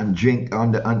cake and drink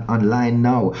online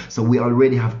now. So we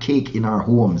already have cake in our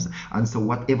homes. And so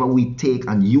whatever we take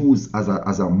and use as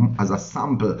a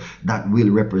sample, that will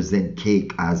represent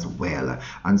cake as well.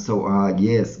 And so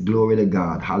yes, glory to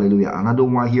God. Hallelujah. And I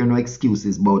don't want to hear no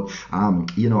excuses about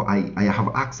I have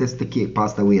access to cake,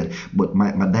 Pastor Wade, but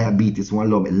my diabetes won't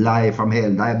love me. Lie from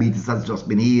hell. Diabetes has just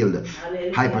been healed.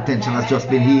 Hallelujah. Hypertension has just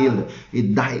been healed.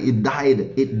 It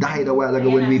died a while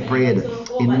ago when we prayed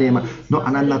in the name of, no,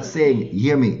 and I'm not saying,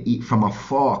 hear me, eat from a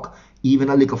fork, even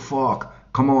a little fork.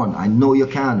 Come on, I know you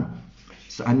can.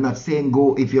 So I'm not saying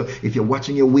go if you're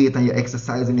watching your weight and you're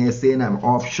exercising and you're saying I'm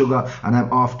off sugar and I'm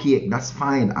off cake. That's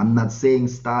fine. I'm not saying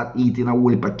start eating a whole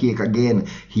heap of cake again.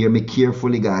 Hear me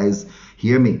carefully, guys.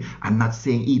 Hear me. I'm not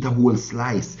saying eat a whole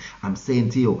slice. I'm saying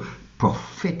to you,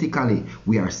 prophetically,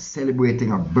 we are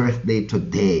celebrating a birthday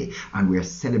today, and we are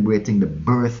celebrating the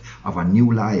birth of a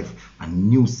new life, a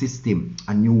new system,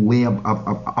 a new way of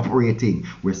operating.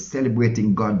 We're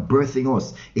celebrating God birthing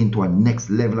us into a next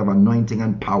level of anointing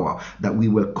and power, that we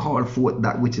will call forth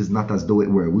that which is not as though it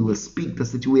were. We will speak to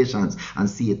situations and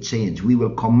see it change. We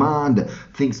will command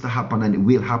things to happen and it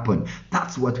will happen.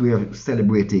 That's what we are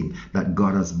celebrating, that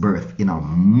God has birthed in a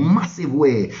massive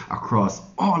way across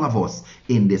all of us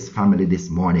in this family this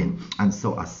morning. And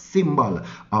so a symbol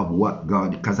of what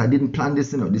God, because I didn't plan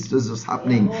this, this was just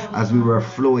happening as we were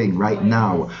flowing right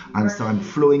now. And so I'm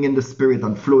flowing in the spirit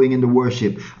and flowing in the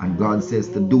worship, and God says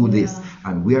to do this,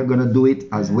 and we are going to do it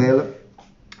as well.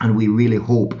 And we really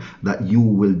hope that you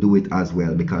will do it as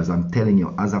well, because I'm telling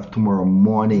you, as of tomorrow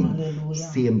morning, hallelujah,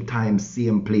 same time,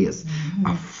 same place,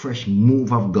 a fresh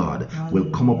move of God, hallelujah,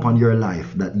 will come upon your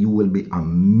life, that you will be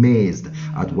amazed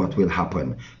at what will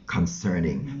happen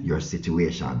concerning your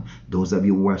situation. Those of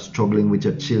you who are struggling with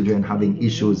your children, having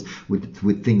issues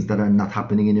with things that are not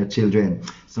happening in your children,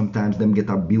 sometimes them get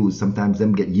abused, sometimes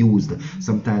them get used,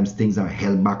 sometimes things are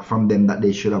held back from them that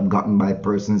they should have gotten by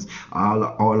persons.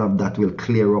 All of that will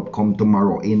clear up come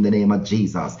tomorrow in the name of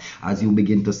Jesus, as you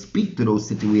begin to speak to those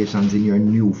situations in your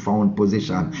newfound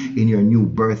position, in your new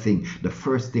birthing. The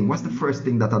first thing, what's the first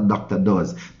thing that a doctor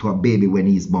does to a baby when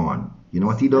he's born? You know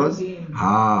what he does?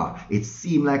 It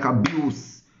seems like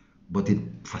abuse, but it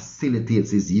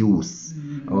facilitates his use.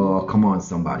 Oh, come on,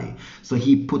 somebody. So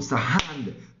he puts a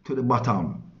hand to the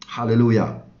bottom.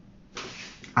 Hallelujah.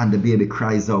 And the baby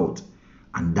cries out.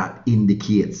 And that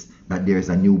indicates that there is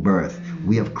a new birth.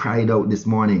 We have cried out this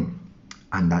morning,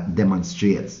 and that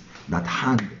demonstrates that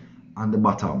hand on the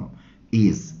bottom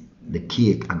is the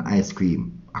cake and ice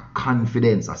cream. A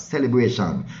confidence, a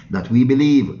celebration that we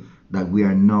believe that we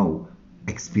are now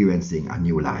experiencing a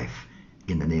new life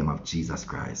in the name of Jesus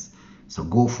Christ. So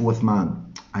go forth,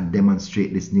 man, and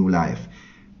demonstrate this new life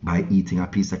by eating a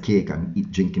piece of cake and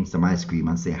drinking some ice cream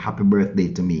and say happy birthday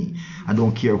to me. I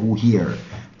don't care who here.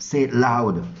 Say it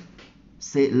loud.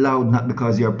 Say it loud, not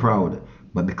because you're proud,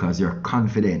 but because you're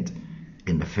confident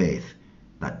in the faith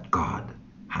that God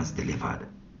has delivered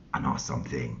an awesome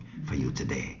thing for you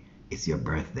today. It's your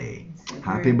birthday.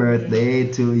 Happy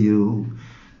birthday to you.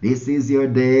 This is your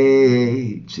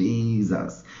day,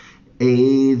 Jesus.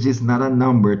 Age is not a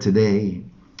number today.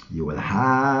 You will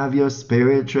have your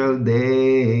spiritual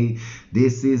day.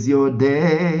 This is your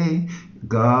day,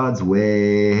 God's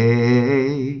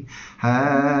way.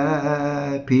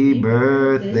 Happy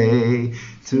birthday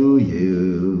to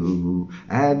you,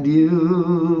 and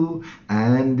you,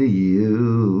 and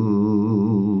you.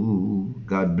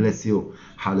 God bless you.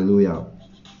 Hallelujah.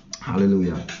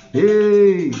 Hallelujah.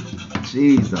 Hey,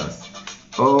 Jesus.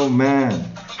 Oh, man.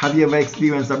 Have you ever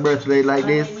experienced a birthday like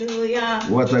this? Hallelujah.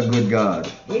 What a good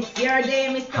God. It's your day,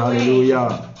 Mr. Hallelujah.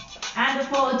 Wade. And the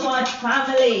Fort Watch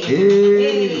family.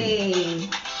 Hey.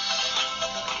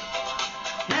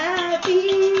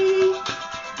 Happy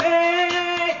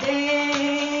birthday.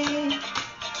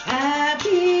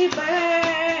 Happy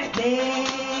birthday.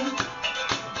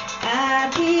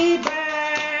 Happy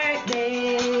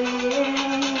birthday.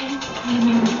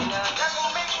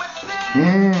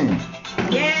 Mm.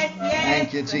 Yes, yes.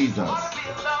 Thank you, Jesus.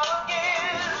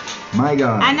 My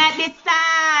God. And at this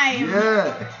time,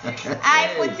 Yeah. I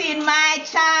put in my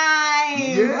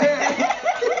chime. Yeah.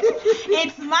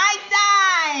 It's my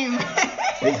time.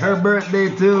 It's her birthday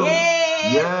too.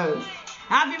 Yes. Yes.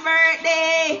 Happy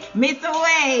birthday, Mr.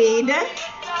 Wade.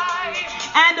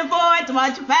 And the Fourth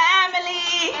Watch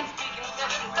family.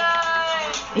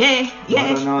 Yeah,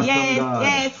 yes, What an awesome yes, God.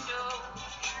 yes.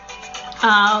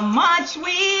 How much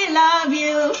we love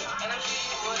you.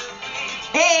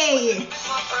 Hey,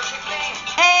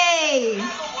 hey,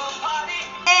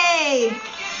 hey.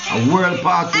 A world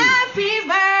party. Happy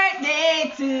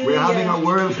birthday to you. We're having a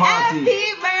world party.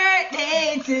 Happy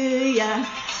birthday to you.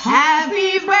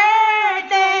 Happy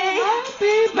birthday.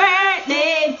 Happy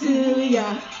birthday to you.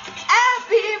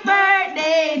 Happy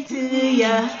birthday to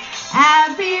you.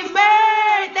 Happy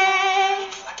birthday.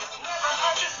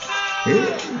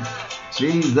 Yeah.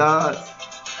 Jesus.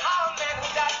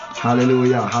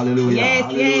 Hallelujah. Hallelujah. Yes,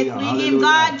 hallelujah, yes, we hallelujah. give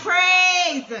God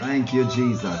praise. Thank you,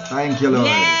 Jesus. Thank you, Lord.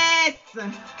 Yes.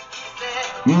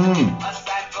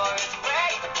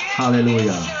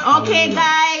 Hallelujah. Okay, Hallelujah.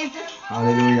 guys.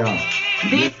 Hallelujah.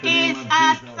 This Bless the name is of a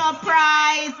Jesus.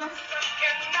 surprise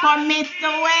for Mr.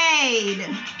 Wade.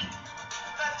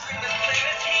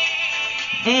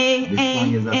 Hey, This hey,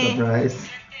 song is a hey. surprise.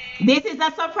 This is a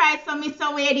surprise for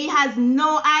Mr. Wade. He has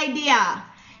no idea.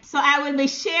 So I will be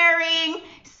sharing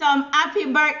some happy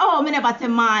birthday. Oh, me never say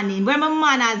morning. Where my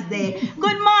manners there?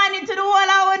 Good morning to the whole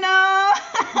of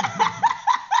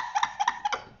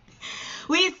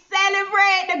We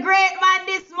celebrate the great man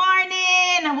this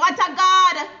morning. What a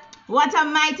God. What a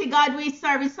mighty God we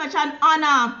serve. It's such an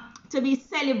honor to be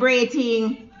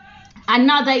celebrating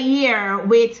another year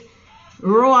with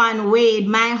Rowan Wade,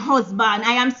 my husband.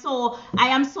 I am so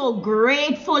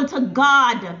grateful to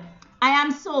God. I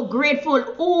am so grateful.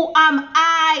 Who am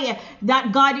I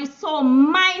that God is so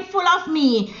mindful of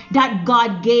me that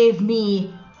God gave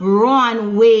me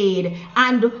Rowan Wade?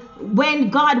 And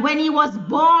when he was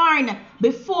born,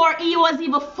 before he was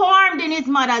even formed in his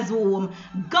mother's womb,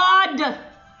 God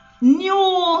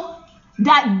knew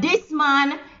that this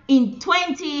man in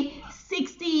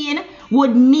 2016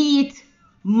 would meet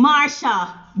Marsha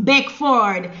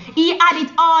Beckford. He had it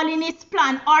all in his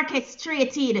plan,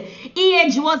 orchestrated.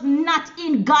 Age was not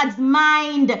in God's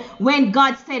mind when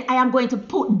God said, I am going to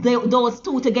put those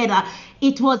two together.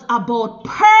 It was about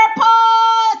purpose.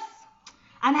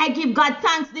 And I give God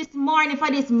thanks this morning for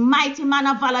this mighty man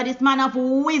of valor, this man of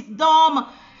wisdom,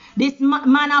 this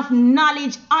man of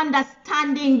knowledge,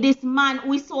 understanding, this man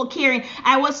who is so caring.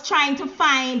 I was trying to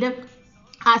find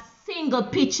a single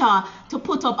picture to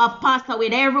put up of Pastor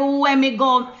Wade. Everywhere me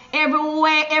go,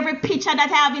 every picture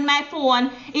that I have in my phone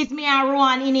is me and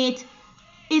Rowan in it.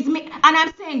 Is me, and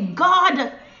I'm saying,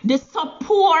 God, the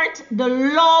support, the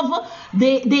love,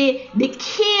 the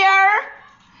care.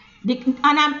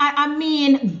 I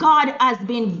mean, God has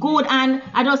been good, and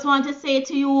I just want to say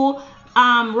to you,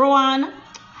 Rowan,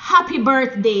 happy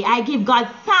birthday. I give God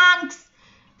thanks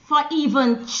for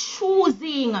even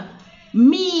choosing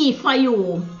me for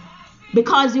you,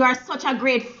 because you are such a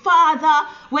great father.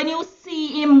 When you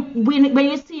see him, when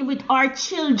you see him with our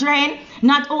children,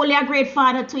 not only a great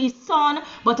father to his son,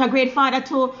 but a great father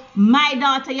to my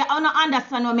daughter. You don't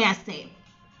understand what I say.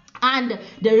 And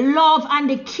the love and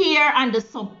the care and the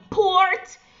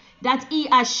support that he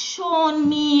has shown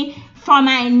me from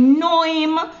I know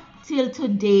him till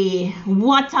today.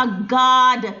 What a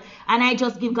God. And I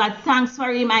just give God thanks for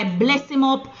him. I bless him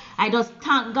up. I just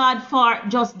thank God for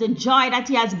just the joy that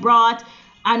he has brought.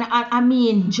 And I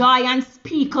mean, joy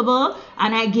unspeakable.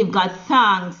 And I give God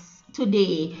thanks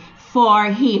today for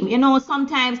him. You know,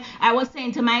 sometimes I was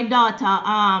saying to my daughter,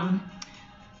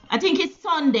 I think it's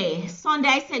Sunday.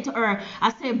 I said to her,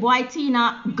 I said, boy,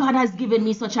 Tina, God has given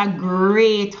me such a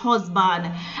great husband.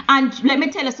 And let me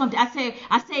tell you something. I say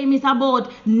him is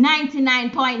about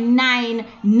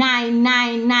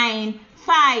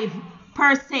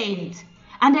 99.9995%.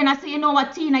 And then I say, you know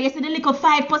what, Tina, you see the little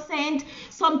 5%?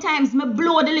 Sometimes me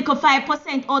blow the little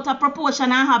 5% out of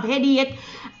proportion and have headache.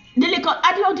 The little,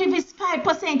 I don't know if it's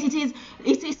 5%.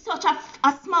 It is such a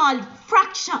small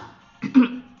fraction.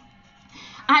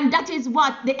 And that is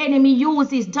what the enemy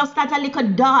uses, just that a little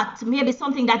dot, maybe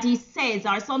something that he says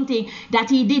or something that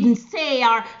he didn't say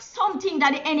or something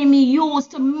that the enemy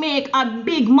used to make a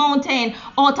big mountain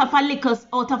out of a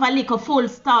little full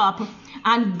stop.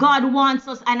 And God wants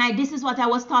us, and this is what I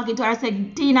was talking to her. I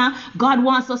said, Tina, God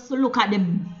wants us to look at the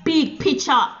big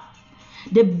picture.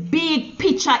 The big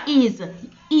picture is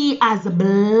he has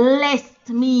blessed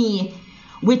me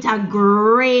with a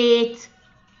great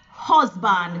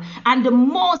husband. And the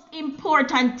most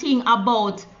important thing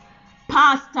about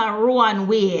Pastor Rowan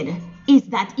Wade is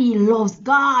that he loves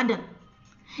God.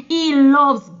 He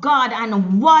loves God,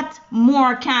 and what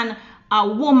more can a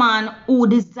woman who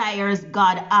desires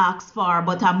God ask for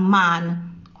but a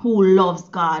man who loves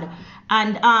God?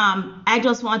 And I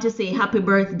just want to say happy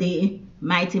birthday,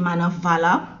 mighty man of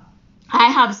valor. I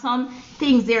have some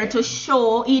things there to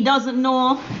show. He doesn't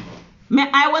know.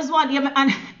 I was wondering,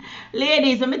 and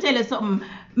ladies, let me tell you something.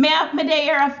 Me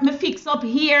fix up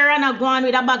here and I go on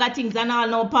with a bag of things and all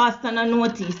now pastor no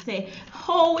notice. Say,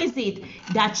 how is it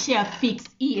that she fix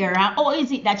here? And how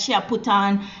is it that she put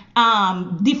on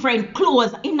different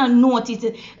clothes? In a notice.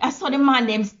 I saw the man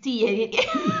them stay.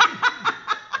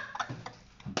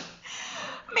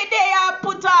 Me there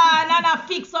put on and I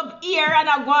fix up here and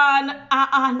I go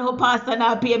on. No pastor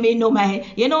now pay me no my.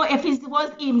 You know if it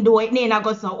was him do it, then I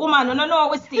go so. Woman, no,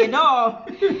 we stay no.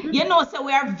 You know, so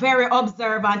we are very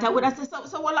observant. I would have said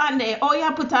so hold on there. Oh, you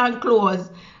put on clothes.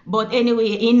 But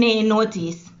anyway, he ain't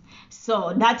notice.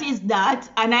 So that is that.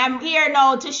 And I'm here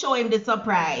now to show him the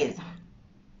surprise.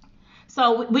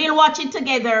 So we'll watch it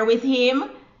together with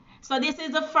him. So this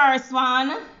is the first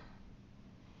one.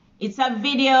 It's a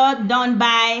video done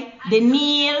by the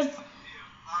Neils.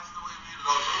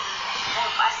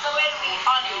 Pastor Wade, we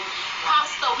honor you.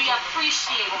 Pastor, we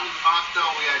appreciate you. Pastor,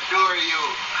 we adore you.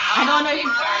 I don't know if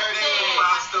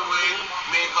Pastor Wade,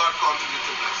 may God continue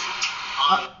to bless you.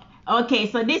 Okay,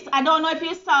 so this, I don't know if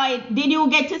you saw it. Did you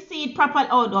get to see it properly?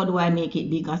 Or do I make it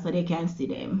bigger so they can see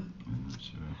them?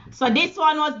 So this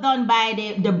one was done by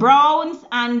the Browns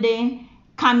and the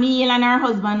Camille and her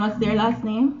husband. What's their last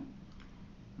name?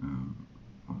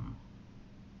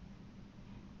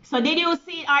 So did you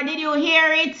see or did you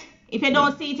hear it? If you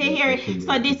don't see it, you hear it.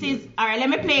 So this is, all right, let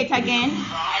me play it again.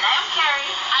 And I'm Carrie.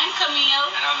 I'm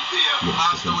Camille. And I'm Theo.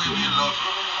 Pastor Wade, we love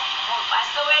you.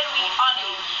 Pastor Wade, we honor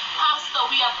you. Pastor,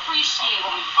 we appreciate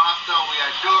you. Pastor, we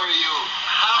adore you.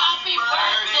 Happy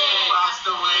birthday.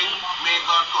 Pastor Wade, may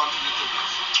God continue to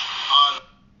bless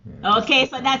you. Okay,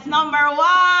 so that's number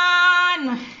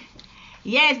one.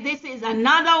 Yes, this is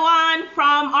another one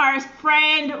from our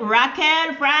friend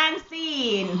Raquel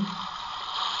Francine.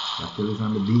 Raquel is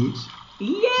on the beach.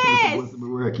 Yes. She's supposed to be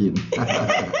working.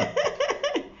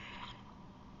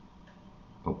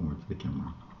 Up more to the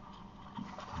camera.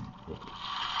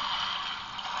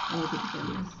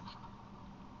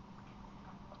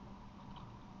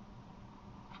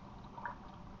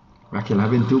 Raquel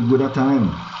having too good a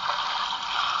time.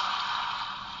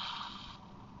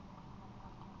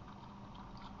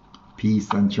 Peace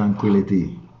and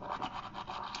tranquility.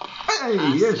 Hey,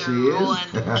 here she Rowan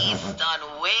is.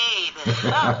 Wade.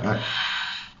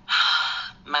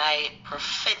 My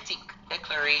prophetic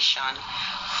declaration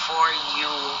for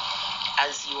you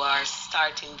as you are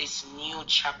starting this new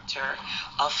chapter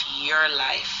of your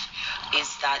life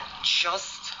is that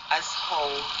just as how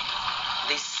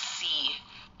the sea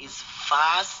is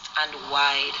vast and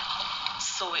wide,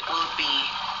 so it will be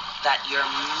that your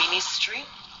ministry,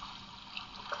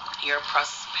 your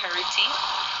prosperity,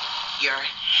 your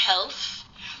health,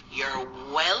 your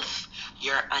wealth,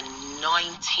 your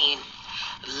anointing,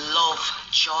 love,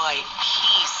 joy,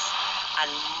 peace,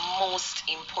 and most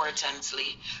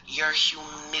importantly, your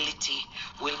humility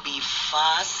will be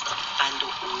vast and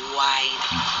wide.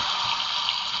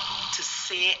 To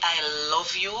say I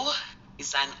love you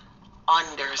is an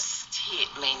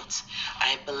understatement.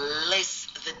 I bless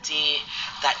the day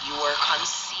that you were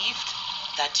conceived,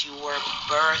 that you were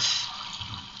birthed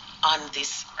on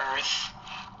this earth.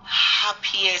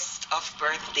 Happiest of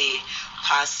birthday,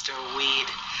 Pastor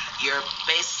Wade. Your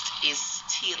best is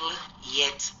still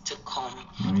yet to come.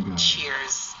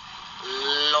 Cheers.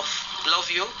 Love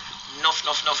you. Nuff.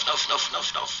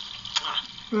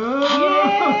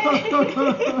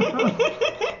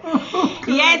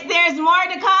 Yes, there's more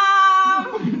to come.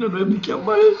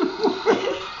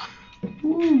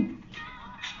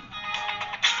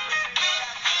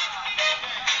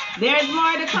 There's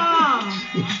more to come.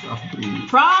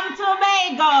 From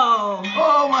Tobago.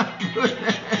 Oh my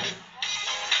goodness.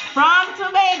 From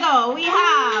Tobago, we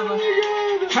have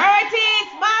Curtis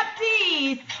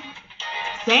Baptiste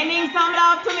sending some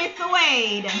love to Mr.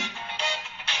 Wade.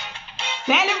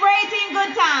 Celebrating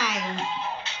good times.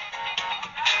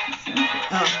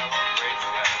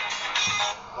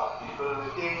 Happy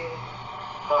birthday,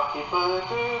 happy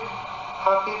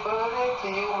birthday to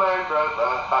you, my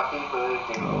brother. Happy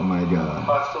birthday. Oh my God.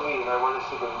 Pastor Wade, I want to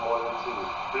say good morning to you.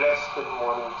 Blessed good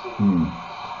morning to you.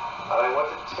 And I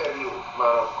want to tell you,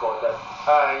 man of God, that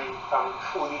I am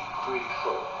truly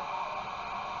grateful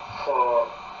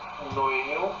for knowing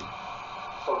you,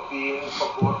 for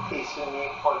God placing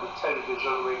me on the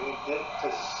television when He did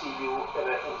to see you in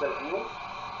an interview.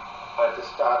 and to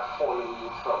start following you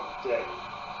from then.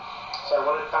 So I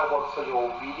want to thank God for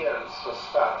your obedience for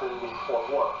starting before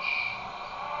watch.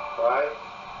 Right?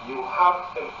 You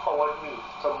have empowered me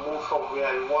to move from where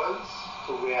I was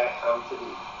to where I am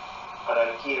today. And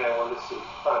again, I want to say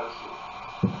thank you.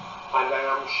 And I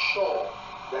am sure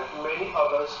that many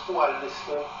others who are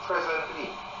listening presently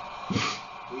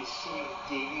receive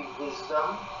daily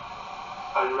wisdom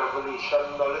and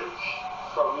revelation knowledge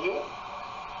from you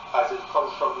as it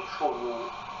comes from the throne room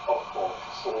of God.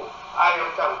 So I am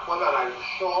thankful, and I'm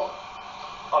sure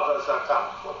others are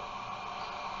thankful.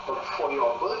 But for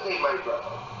your birthday, my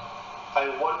brother, I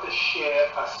want to share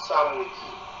a psalm with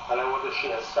you. And I want to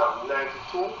share Psalm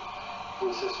 92,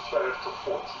 verses 12 to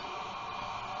 14.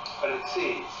 And it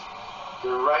says, the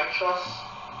righteous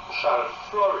shall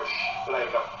flourish like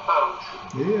a palm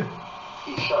tree. Yeah.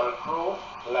 He shall grow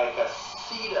like a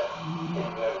cedar in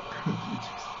Lebanon.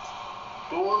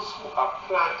 Those who are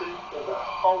planted in the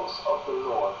house of the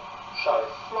Lord shall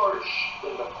flourish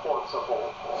in the courts of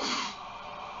our God.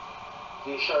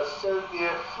 They shall still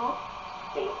bear fruit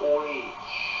in old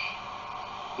age.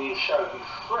 They shall be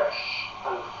fresh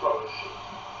and flourishing.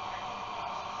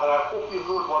 And I hope you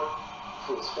heard what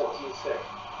verse 14 said.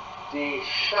 They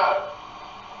shall,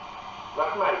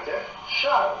 not might,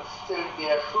 shall still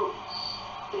bear fruits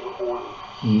in old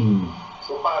age.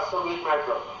 So Pastor Wade, my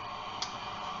brother,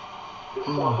 the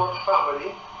Forward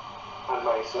family and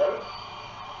myself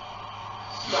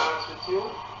stands with you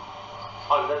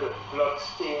under the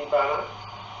blood-stained banner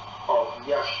of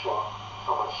Yeshua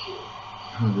HaMashiach.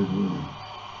 Hallelujah.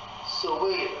 So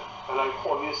Wade, and I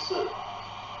call you sir,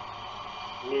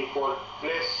 may God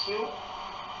bless you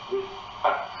with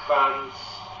advanced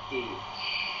age.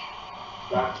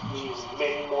 That means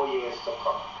many more years to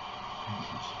come.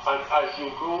 And as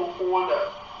you grow older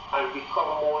and become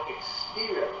more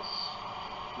experienced,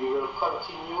 you will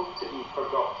continue to be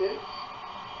productive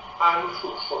and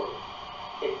fruitful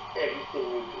in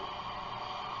everything you do.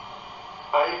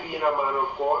 I, being a man of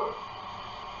God,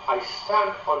 I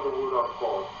stand on the word of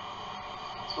God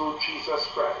through Jesus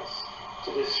Christ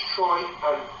to destroy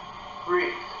and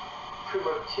break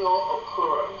premature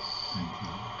occurrence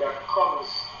that comes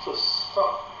to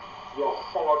stop your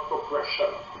forward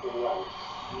progression in life.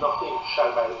 Nothing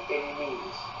shall by any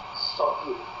means stop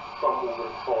you from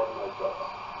moving forward, my brother.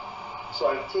 So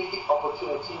I take the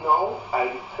opportunity now, I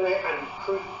declare and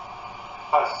decree,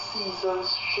 as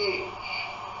seasons change,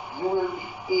 you will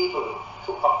be able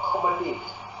to accommodate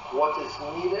what is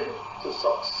needed to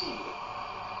succeed.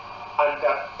 And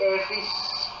that every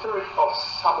spirit of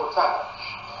sabotage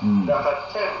that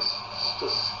attempts to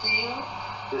steal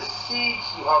the seeds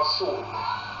you have sown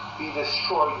be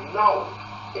destroyed now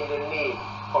in the name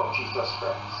of Jesus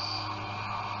Christ.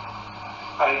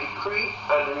 I decree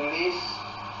and release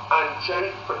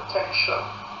angelic protection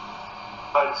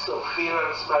and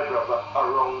surveillance, my brother,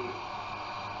 around you.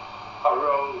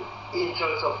 Around you.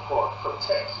 Angels of God,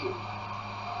 protect you.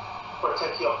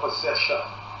 Protect your possession.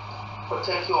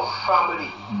 Protect your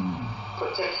family.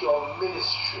 Protect your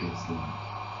ministry.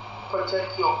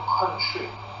 Protect your country,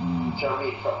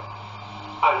 Jamaica.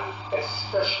 And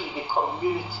especially the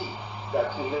community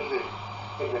that we live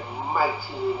in the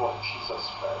mighty name of Jesus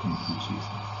Christ.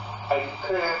 I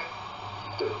declare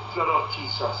the blood of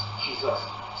Jesus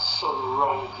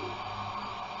surround you.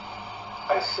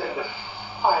 I send the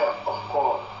fire of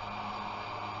God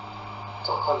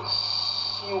to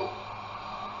consume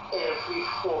every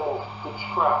form of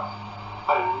witchcraft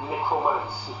and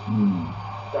necromancy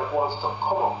that wants to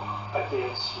come up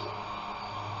against you.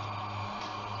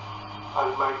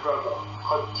 And my brother,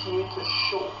 continue to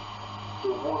show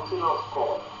the working of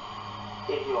God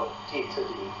in your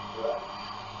day-to-day life.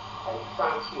 I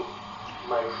thank you,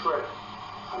 my friend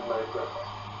and my brother.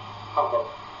 Have a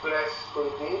blessed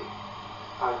birthday.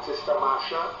 And Sister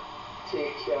Marsha,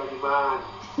 take care of the man.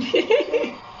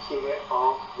 Take care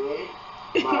of the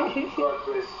man. God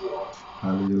bless you all.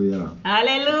 Hallelujah.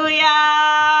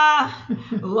 Hallelujah.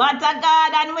 What a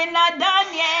God, and we're not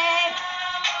done yet.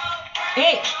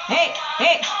 Hey, hey,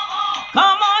 hey.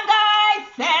 Come on, guys.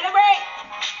 Celebrate.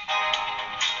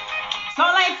 So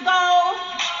let's go.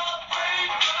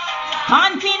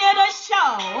 Continue the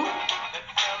show.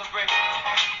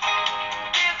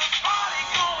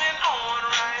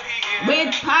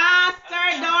 With Pastor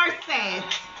Dorset.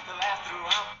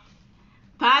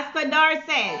 Pastor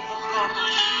Dorset.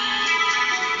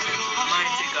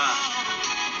 Mighty God,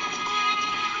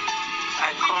 I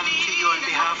come to you on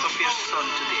behalf of your son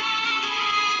today,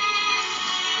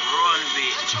 Rowan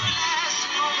Wade,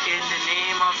 in the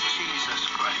name of Jesus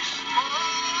Christ.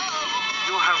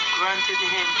 you have granted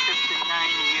him 59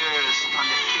 years on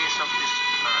the face of this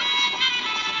earth.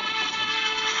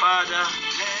 Father,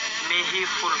 may he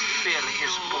fulfill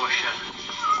his portion.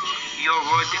 Your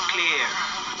word declare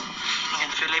in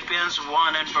Philippians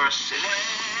 1 and verse 6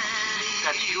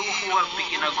 that you who have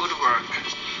begun a good work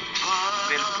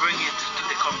will bring it to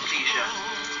the completion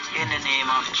in the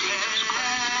name of Jesus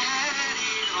Christ.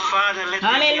 Father, let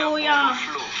there be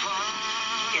overflow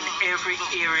in every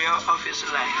area of his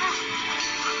life.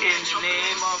 In the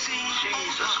name of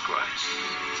Jesus Christ.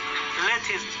 Let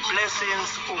his blessings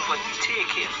overtake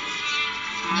him.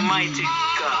 Mighty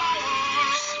God,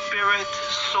 spirit,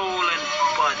 soul, and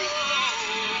body.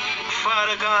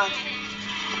 Father God,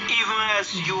 even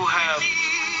as you have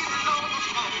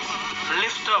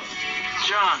lifted up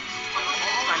John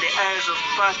on the Isles of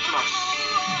Patmos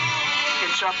in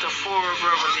chapter 4 of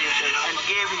Revelation and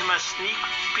gave him a sneak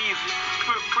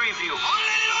preview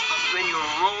when you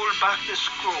roll back the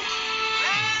scroll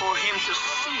for him to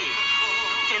see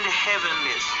in the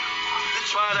heavenlies.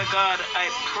 Father God, I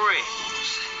pray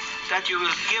that you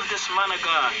will give this man of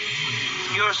God,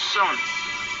 your son,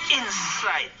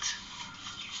 insight,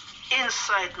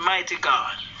 mighty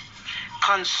God,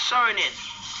 concerning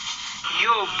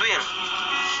your will,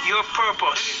 your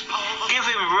purpose. Give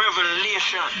him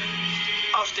revelation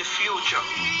of the future,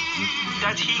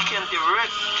 that he can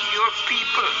direct your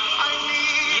people,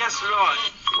 yes Lord,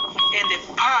 in the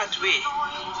pathway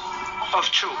of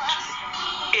truth.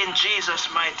 In Jesus'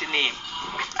 mighty name,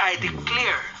 I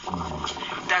declare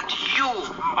that you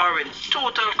are in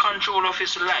total control of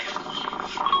his life.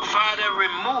 Father,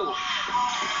 remove,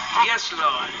 yes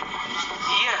Lord,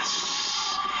 yes,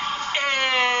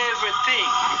 everything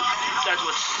that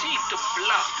would seek to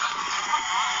block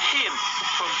him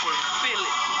from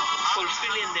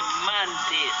fulfilling the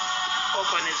mandate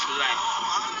upon his life.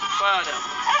 Father,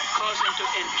 cause him to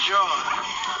enjoy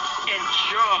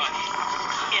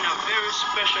in a very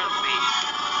special way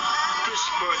this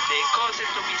birthday. Cause it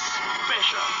to be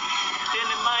special in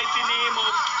the mighty name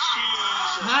of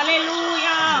Jesus.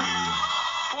 Hallelujah.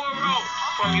 Pour out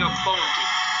from your bounty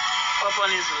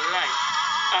upon his life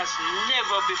as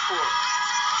never before.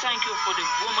 Thank you for the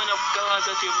woman of God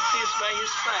that you have placed by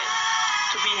his side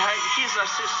to be his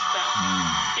assistant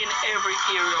in every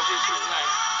area of his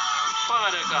life.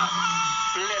 Father God,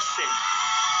 bless him,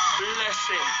 bless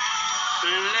him,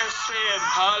 bless him.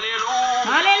 Hallelujah.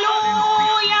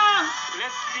 Hallelujah.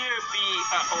 Let there be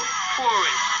an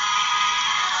outpouring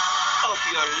of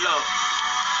your love,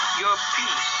 your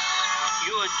peace,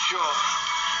 your joy.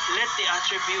 Let the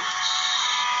attributes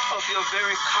of your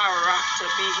very character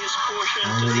be his portion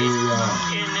today.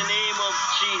 In the name of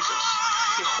Jesus,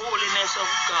 the holiness of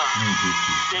God,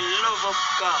 the love of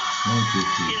God.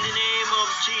 In the name of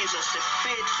Jesus, the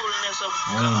faithfulness of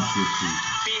God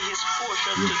be his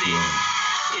portion today.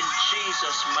 In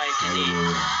Jesus' mighty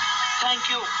name. Thank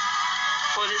you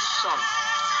for this son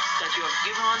that you have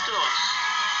given unto us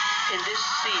in this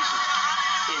season.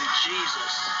 In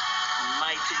Jesus'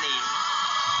 mighty name.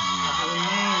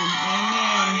 Amen.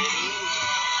 Amen.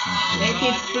 Let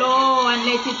it flow and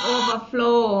let it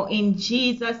overflow in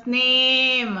Jesus'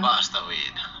 name. Pastor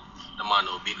Wade, the man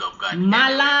who big up God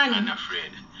Malan. and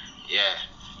afraid. Yeah,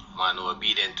 man who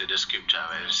obedient to the scripture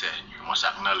where it say you must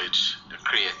acknowledge the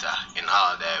Creator in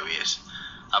all thy ways.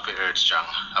 Happy Earth Strong,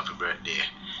 happy birthday.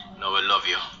 You know we love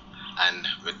you and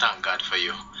we thank God for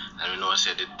you. And we know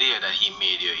say the day that he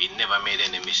made you, he never made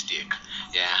any mistake.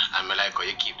 Yeah, and we like how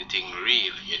you keep the thing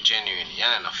real, you're genuine, you're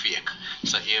not fake.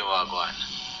 So here we are going.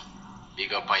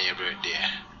 Big up on your birthday.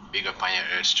 Big up on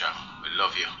your Earth Strong. We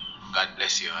love you. God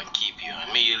bless you and keep you.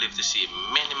 And may you live to see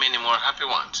many, many more happy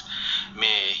ones.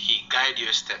 May he guide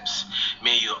your steps.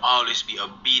 May you always be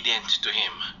obedient to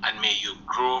him. And may you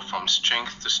grow from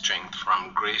strength to strength,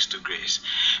 from grace to grace.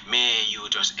 May you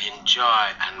just enjoy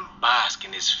and bask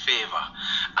in his favor.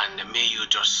 And may you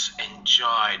just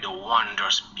enjoy the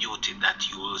wondrous beauty that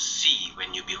you will see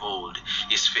when you behold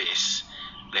his face.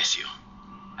 Bless you.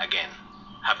 Again,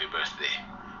 happy birthday.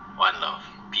 One love.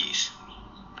 Peace.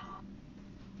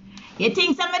 You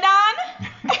think I'm done?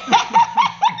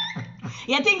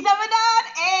 You think I'm done?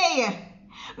 Hey,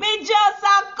 me just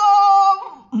a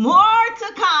come. More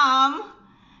to come.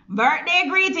 Birthday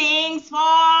greetings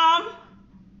from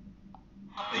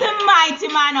the mighty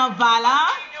man of valor.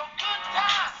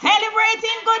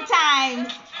 Celebrating good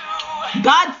times.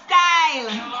 God style.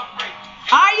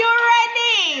 Are you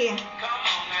ready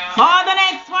for the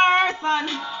next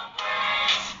person?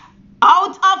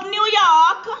 Out of New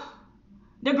York,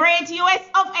 the great US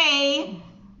of A,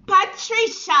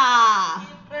 Patricia. Happy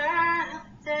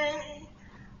birthday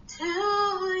to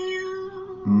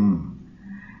you.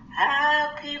 Happy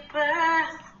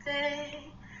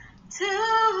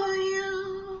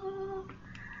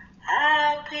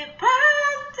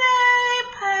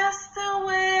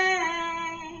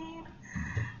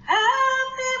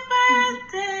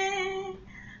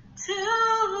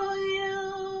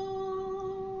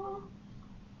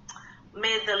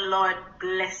May the Lord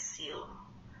bless you.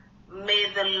 May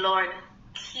the Lord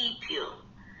keep you.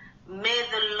 May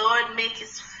the Lord make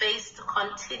his face to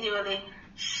continually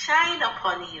shine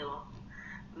upon you.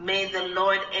 May the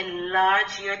Lord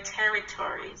enlarge your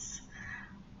territories.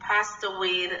 Pastor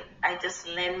Wade, I just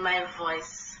lend my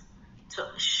voice to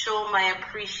show my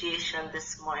appreciation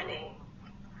this morning.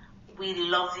 We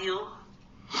love you.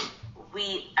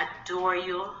 We adore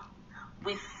you.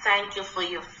 We thank you for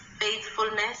your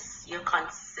faithfulness, your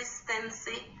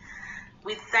consistency.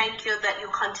 We thank you that you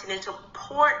continue to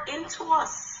pour into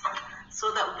us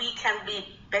so that we can be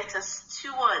better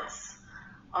stewards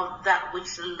of that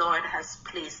which the Lord has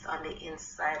placed on the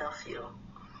inside of you.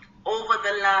 Over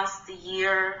the last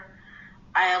year,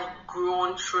 I have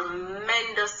grown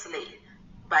tremendously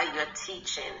by your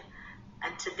teaching.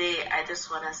 And today I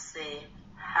just want to say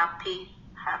happy,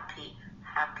 happy,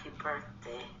 happy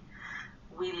birthday.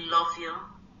 We love you.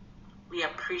 We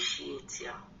appreciate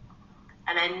you.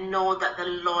 And I know that the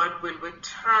Lord will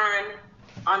return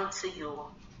unto you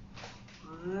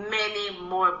many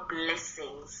more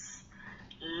blessings,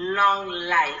 long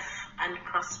life and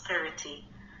prosperity.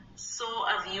 So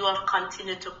as you have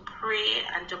continued to pray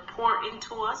and to pour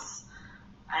into us,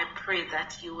 I pray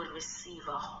that you will receive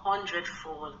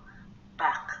 100-fold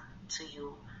back to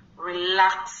you.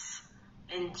 Relax,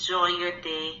 enjoy your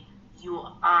day. You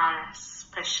are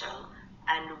special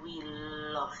and we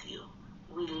love you.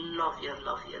 We love you,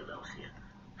 love you, love you.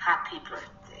 Happy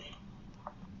birthday.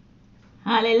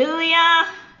 Hallelujah.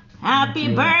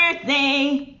 Happy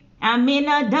birthday. I'm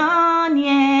not done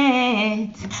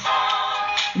yet.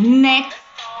 Next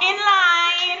in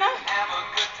line.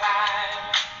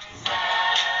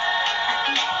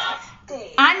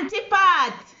 Auntie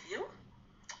Pat.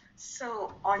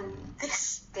 So on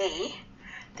this day,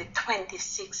 the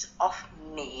 26th of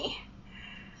May,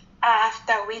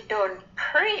 after we done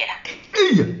prayer,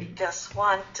 we just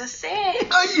want to say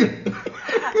happy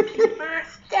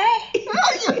birthday.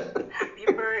 Happy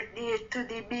birthday to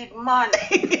the big man.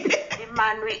 The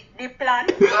man with the plan.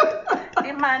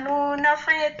 The man who not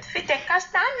afraid to take a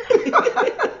stand.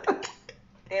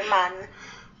 The man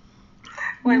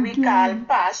when we call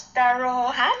Pastor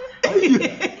Rowan.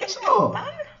 The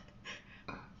man.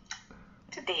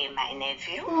 Today, my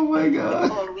nephew, Oh my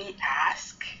God. all we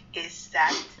ask is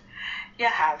that you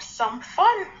have some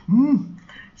fun.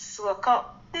 Soak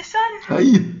up the sun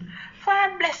for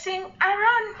a blessing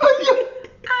around.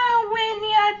 And when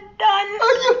you're done,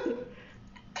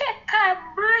 take a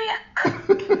break.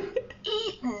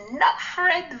 Eat enough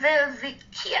red velvet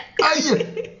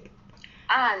cake.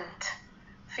 And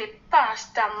for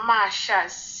Pastor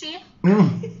Marsha's sake,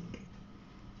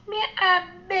 may I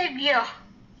beg you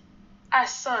a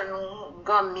son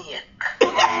go make.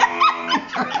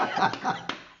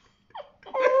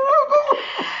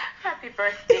 Happy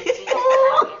birthday to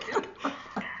you,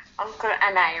 Uncle,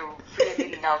 and I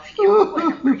really love you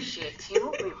and appreciate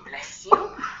you. We bless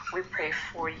you. We pray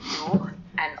for you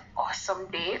an awesome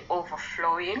day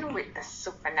overflowing with the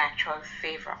supernatural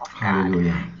favor of God.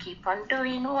 Hallelujah. Keep on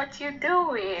doing what you're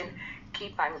doing.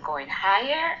 Keep on going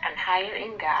higher and higher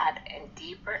in God and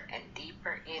deeper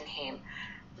in Him.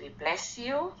 We bless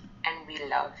you and we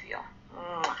love you.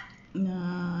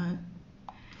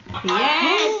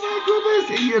 Yes. Oh my goodness.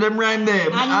 You hear them rhyme there.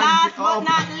 And last but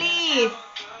not least.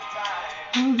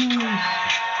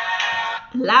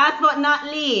 Last but not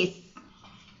least.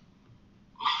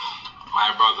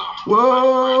 My brother.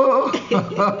 Whoa.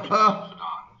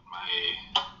 My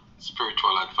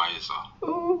spiritual advisor.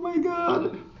 Oh my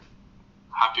God.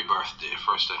 Happy birthday,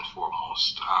 first and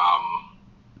foremost.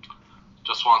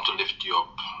 Just want to lift you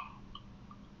up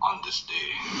on this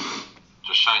day.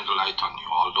 Just shine the light on you,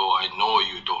 although I know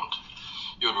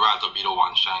you'd rather be the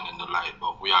one shining the light,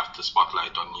 but we have to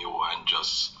spotlight on you and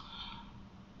just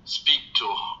speak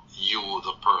to you,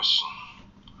 the person.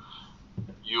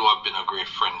 You have been a great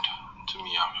friend to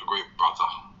me, a great brother.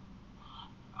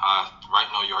 Right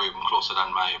now you're even closer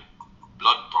than my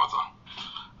blood brother.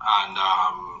 And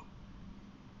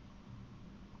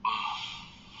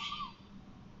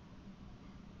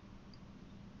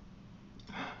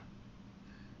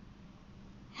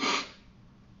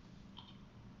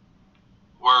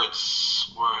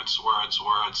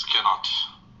words cannot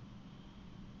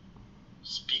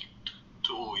speak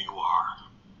to who you are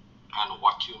and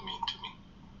what you mean to me.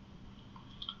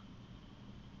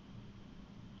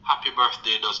 Happy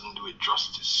birthday doesn't do it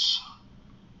justice.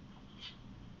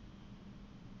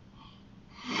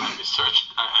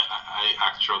 I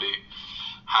actually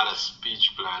had a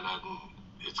speech plan and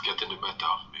it's getting the better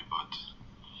of me, but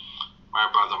my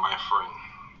brother, my friend,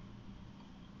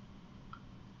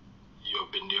 you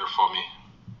have been there for me.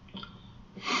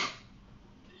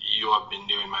 you have been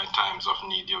there in my times of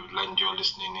need. You've lent your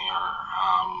listening ear.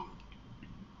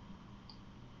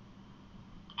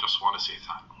 Just want to say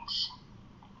thanks.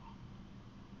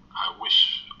 I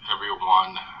wish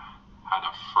everyone had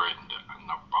a friend and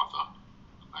a brother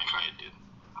like I did,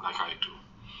 like I do.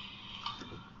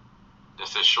 They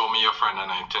say, show me your friend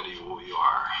and I tell you who you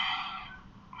are.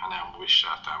 And I wish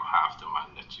that I'm half the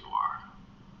man that you are.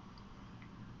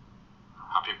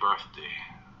 Happy birthday.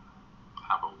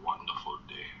 Have a wonderful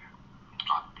day.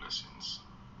 God blessings,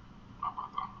 my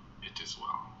brother. It is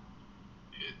well.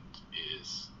 It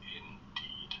is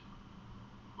indeed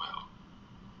well.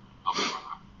 Love you,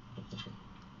 brother.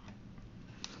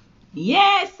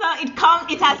 Yes, so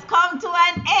it has come to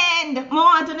an end. I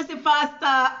want to see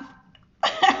Pastor.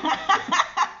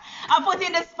 I put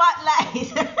in the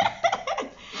spotlight.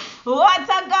 What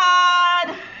a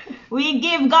God! We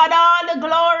give God all the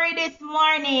glory this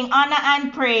morning, honor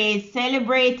and praise,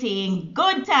 celebrating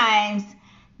good times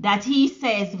that He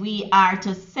says we are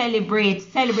to celebrate,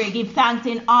 give thanks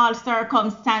in all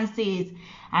circumstances.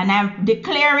 And I'm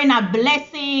declaring a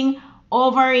blessing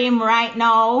over him right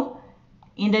now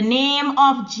in the name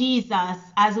of Jesus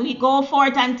as we go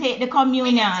forth and take the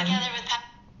communion.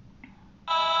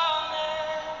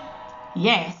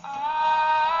 Yes.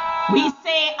 We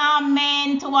say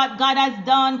amen to what God has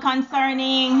done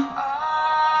concerning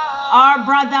our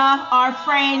brother, our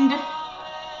friend.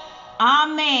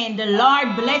 Amen. The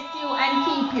Lord bless you and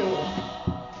keep you.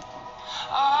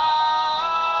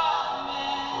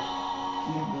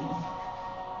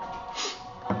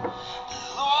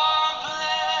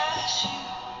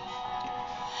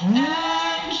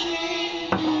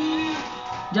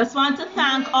 Just want to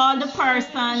thank all the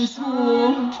persons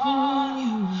who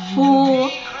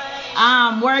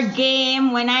were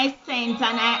game when I sent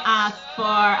and I asked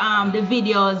for the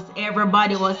videos.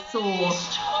 Everybody was so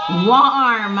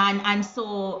warm and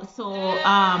so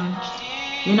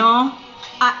you know,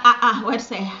 what to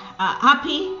say,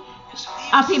 happy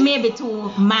maybe too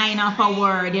minor for a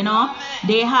word, you know.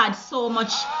 They had so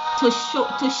much to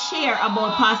share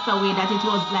about Pastor Wade that it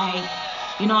was like,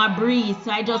 you know, a breeze. So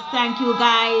I just thank you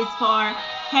guys for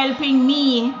helping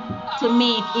me to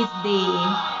make his day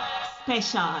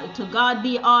special. To God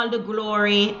be all the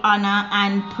glory, honor,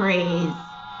 and praise.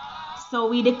 So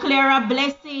we declare a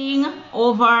blessing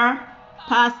over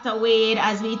Pastor Wade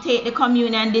as we take the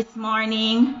communion this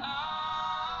morning.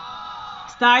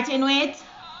 Starting with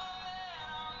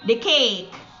the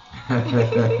cake.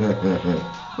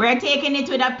 We're taking it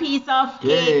with a piece of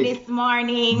cake this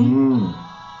morning.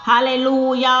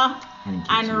 Hallelujah. And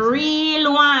Jesus.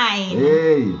 Real wine.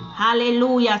 Hey.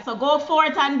 Hallelujah. So go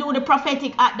forth and do the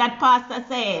prophetic act that Pastor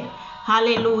said.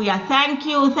 Hallelujah. Thank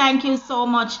you so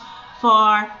much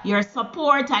for your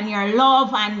support and your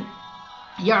love and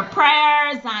your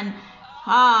prayers. And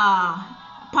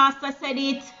Pastor said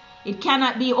it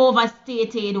cannot be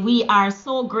overstated. We are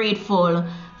so grateful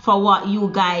for what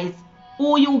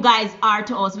who you guys are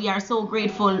to us. We are so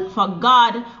grateful for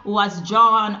God who has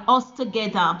drawn us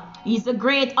together. He's a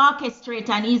great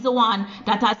orchestrator and he's the one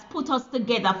that has put us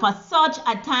together for such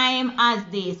a time as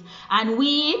this. And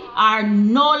we are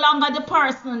no longer the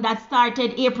person that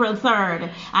started April 3rd.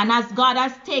 And as God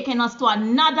has taken us to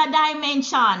another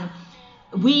dimension,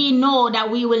 we know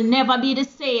that we will never be the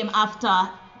same after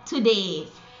today.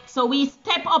 So we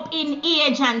step up in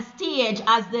age and stage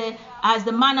as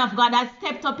the man of God has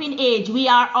stepped up in age. We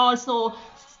are also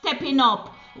stepping up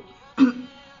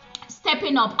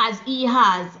as he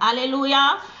has.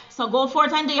 Hallelujah. So go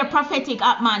forth and do your prophetic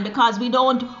act, man, because we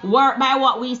don't work by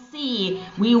what we see.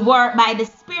 We work by the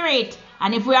Spirit.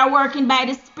 And if we are working by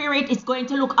the Spirit, it's going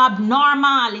to look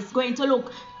abnormal. It's going to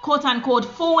look quote unquote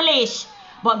foolish.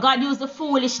 But God uses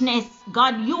foolishness.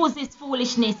 God uses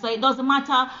foolishness. So it doesn't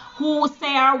matter who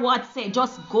say or what say.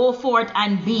 Just go forth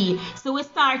and be. So we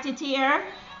started here.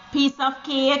 Piece of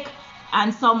cake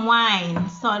and some wine.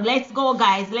 So let's go,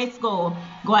 guys. Let's go.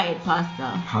 Go ahead, Pastor.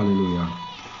 Hallelujah.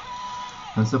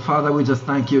 And so, Father, we just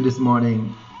thank you this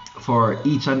morning for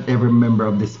each and every member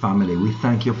of this family. We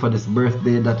thank you for this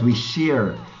birthday that we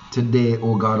share today,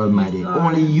 oh God Almighty. Yes,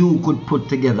 only you could put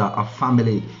together a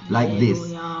family like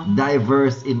this,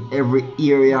 diverse in every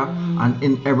area and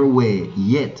in every way,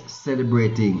 yet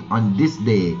celebrating on this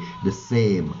day the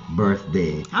same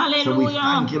birthday. Hallelujah. So we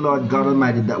thank you, Lord God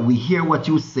Almighty, that we hear what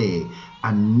you say,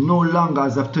 and no longer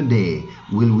as of today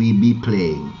will we be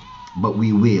playing, but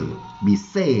we will be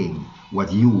saying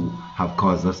what you have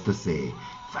caused us to say.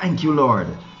 Thank you, Lord,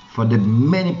 for the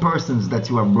many persons that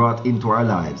you have brought into our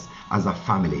lives as a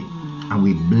family, and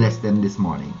we bless them this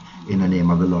morning in the name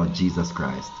of the Lord Jesus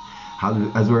Christ.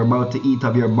 As we're about to eat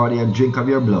of your body and drink of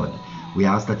your blood, We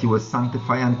ask that you will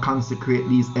sanctify and consecrate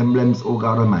these emblems, O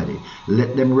God Almighty.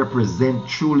 Let them represent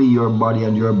truly your body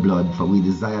and your blood, for we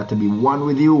desire to be one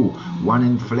with you, one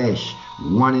in flesh,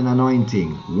 one in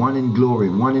anointing, one in glory,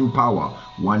 one in power,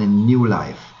 one in new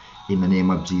life, in the name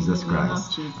of Jesus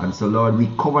Christ. And so, Lord, we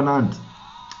covenant,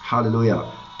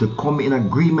 hallelujah, to come in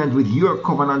agreement with your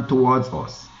covenant towards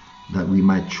us, that we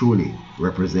might truly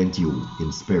represent you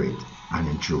in spirit and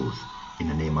in truth, in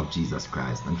the name of Jesus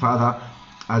Christ. And Father,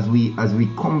 as we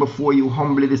come before you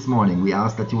humbly this morning, we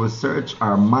ask that you will search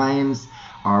our minds,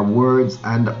 our words,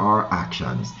 and our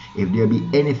actions. If there be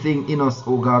anything in us,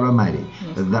 O God Almighty,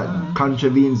 that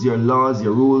contravenes your laws,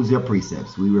 your rules, your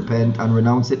precepts, we repent and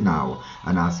renounce it now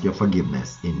and ask your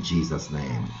forgiveness in Jesus'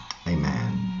 name.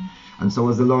 Amen. And so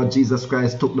as the Lord Jesus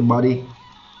Christ took the body,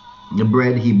 the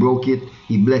bread, he broke it,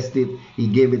 he blessed it, he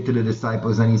gave it to the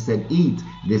disciples, and he said, eat,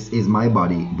 this is my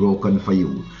body broken for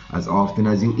you. As often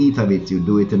as you eat of it, you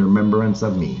do it in remembrance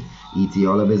of me. Eat ye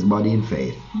all of his body in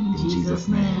faith. In Jesus'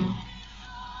 name.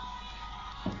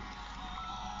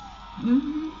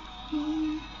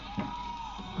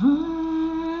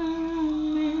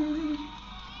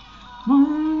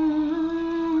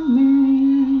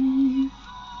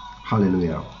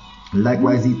 Hallelujah.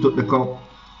 Likewise, he took the cup,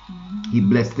 he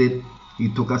blessed it, he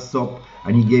took a sup,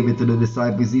 and he gave it to the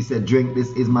disciples. He said, drink, this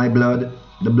is my blood,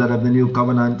 the blood of the new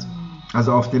covenant. As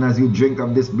often as you drink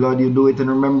of this blood, you do it in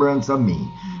remembrance of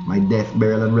me, my death,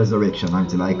 burial, and resurrection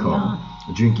until I come.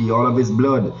 Drink ye all of his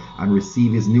blood and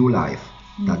receive his new life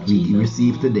that we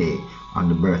receive today on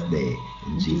the birthday,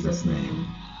 in Jesus' name.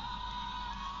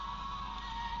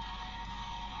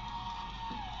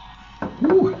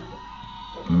 Woo.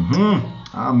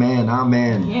 Amen,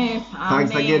 amen. Yes,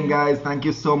 thanks amen. again, guys. Thank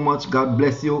you so much. God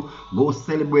bless you. Go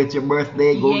celebrate your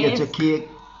birthday. Go get your cake,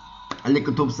 a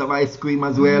little tubs of ice cream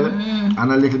as well, and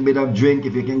a little bit of drink.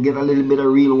 If you can get a little bit of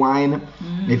real wine.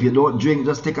 If you don't drink,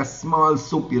 just take a small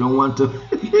soup. You don't want to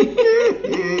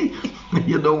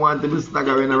you don't want to be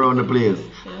staggering around the place.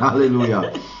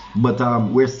 Hallelujah. But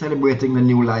we're celebrating the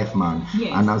new life, man.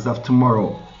 And as of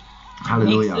tomorrow,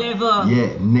 hallelujah. Next level.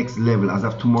 Yeah, next level. As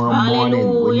of tomorrow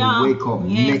morning, when you wake up,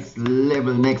 next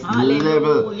level, next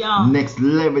level, next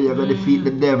level. You're going to defeat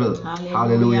the devil.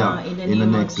 Hallelujah. In the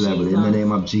next level, in the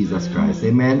name of Jesus Christ.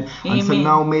 Amen. And so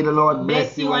now may the Lord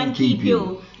bless you and keep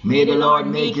you. May the Lord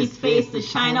make his face to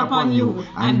shine upon you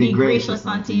and be gracious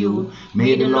unto you.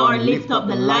 May the Lord lift up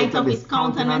the light of his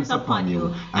countenance upon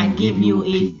you and give you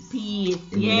his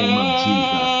peace. In the name of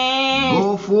Jesus.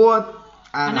 Go forth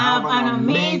and have an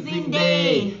amazing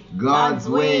day God's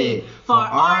way. For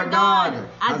our God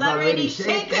has already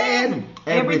shaken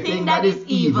everything that is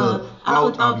evil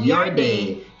out of your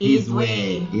day his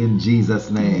way. In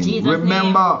Jesus' name.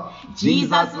 Remember,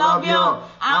 Jesus love you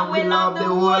and we love the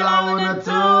whole of you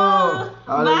too.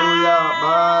 Hallelujah.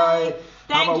 Bye.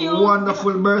 Have a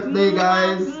wonderful birthday,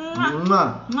 guys.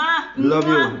 Love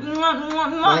you.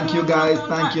 Thank you, guys.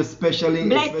 Thank you, especially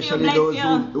those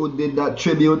who did that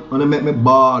tribute. Wanna make me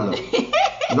ball.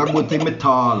 That good thing me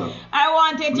tall. I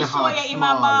wanted to show you in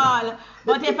my ball,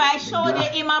 but if I show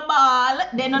you in my ball,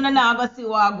 then you're not gonna see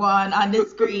what going on the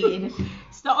screen.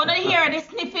 So you don't hear the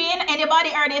sniffing. Anybody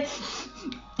heard it?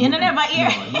 You never hear.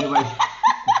 Never hear.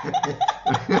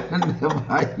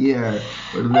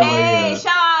 Hey,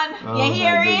 Sean, you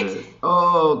hear it?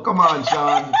 Oh, come on,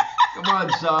 Sean. Come on,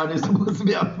 Sean. You're supposed to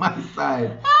be on my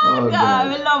side. Oh,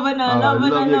 God. We love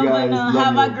you.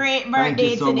 Have a great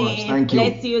birthday so today. Much. Thank you.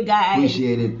 Bless you, guys.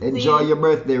 Appreciate it. Enjoy your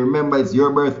birthday. Remember, it's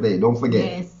your birthday. Don't forget.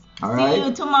 Yes. All right? See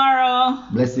you tomorrow.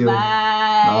 Bless you. Bye.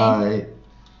 Bye.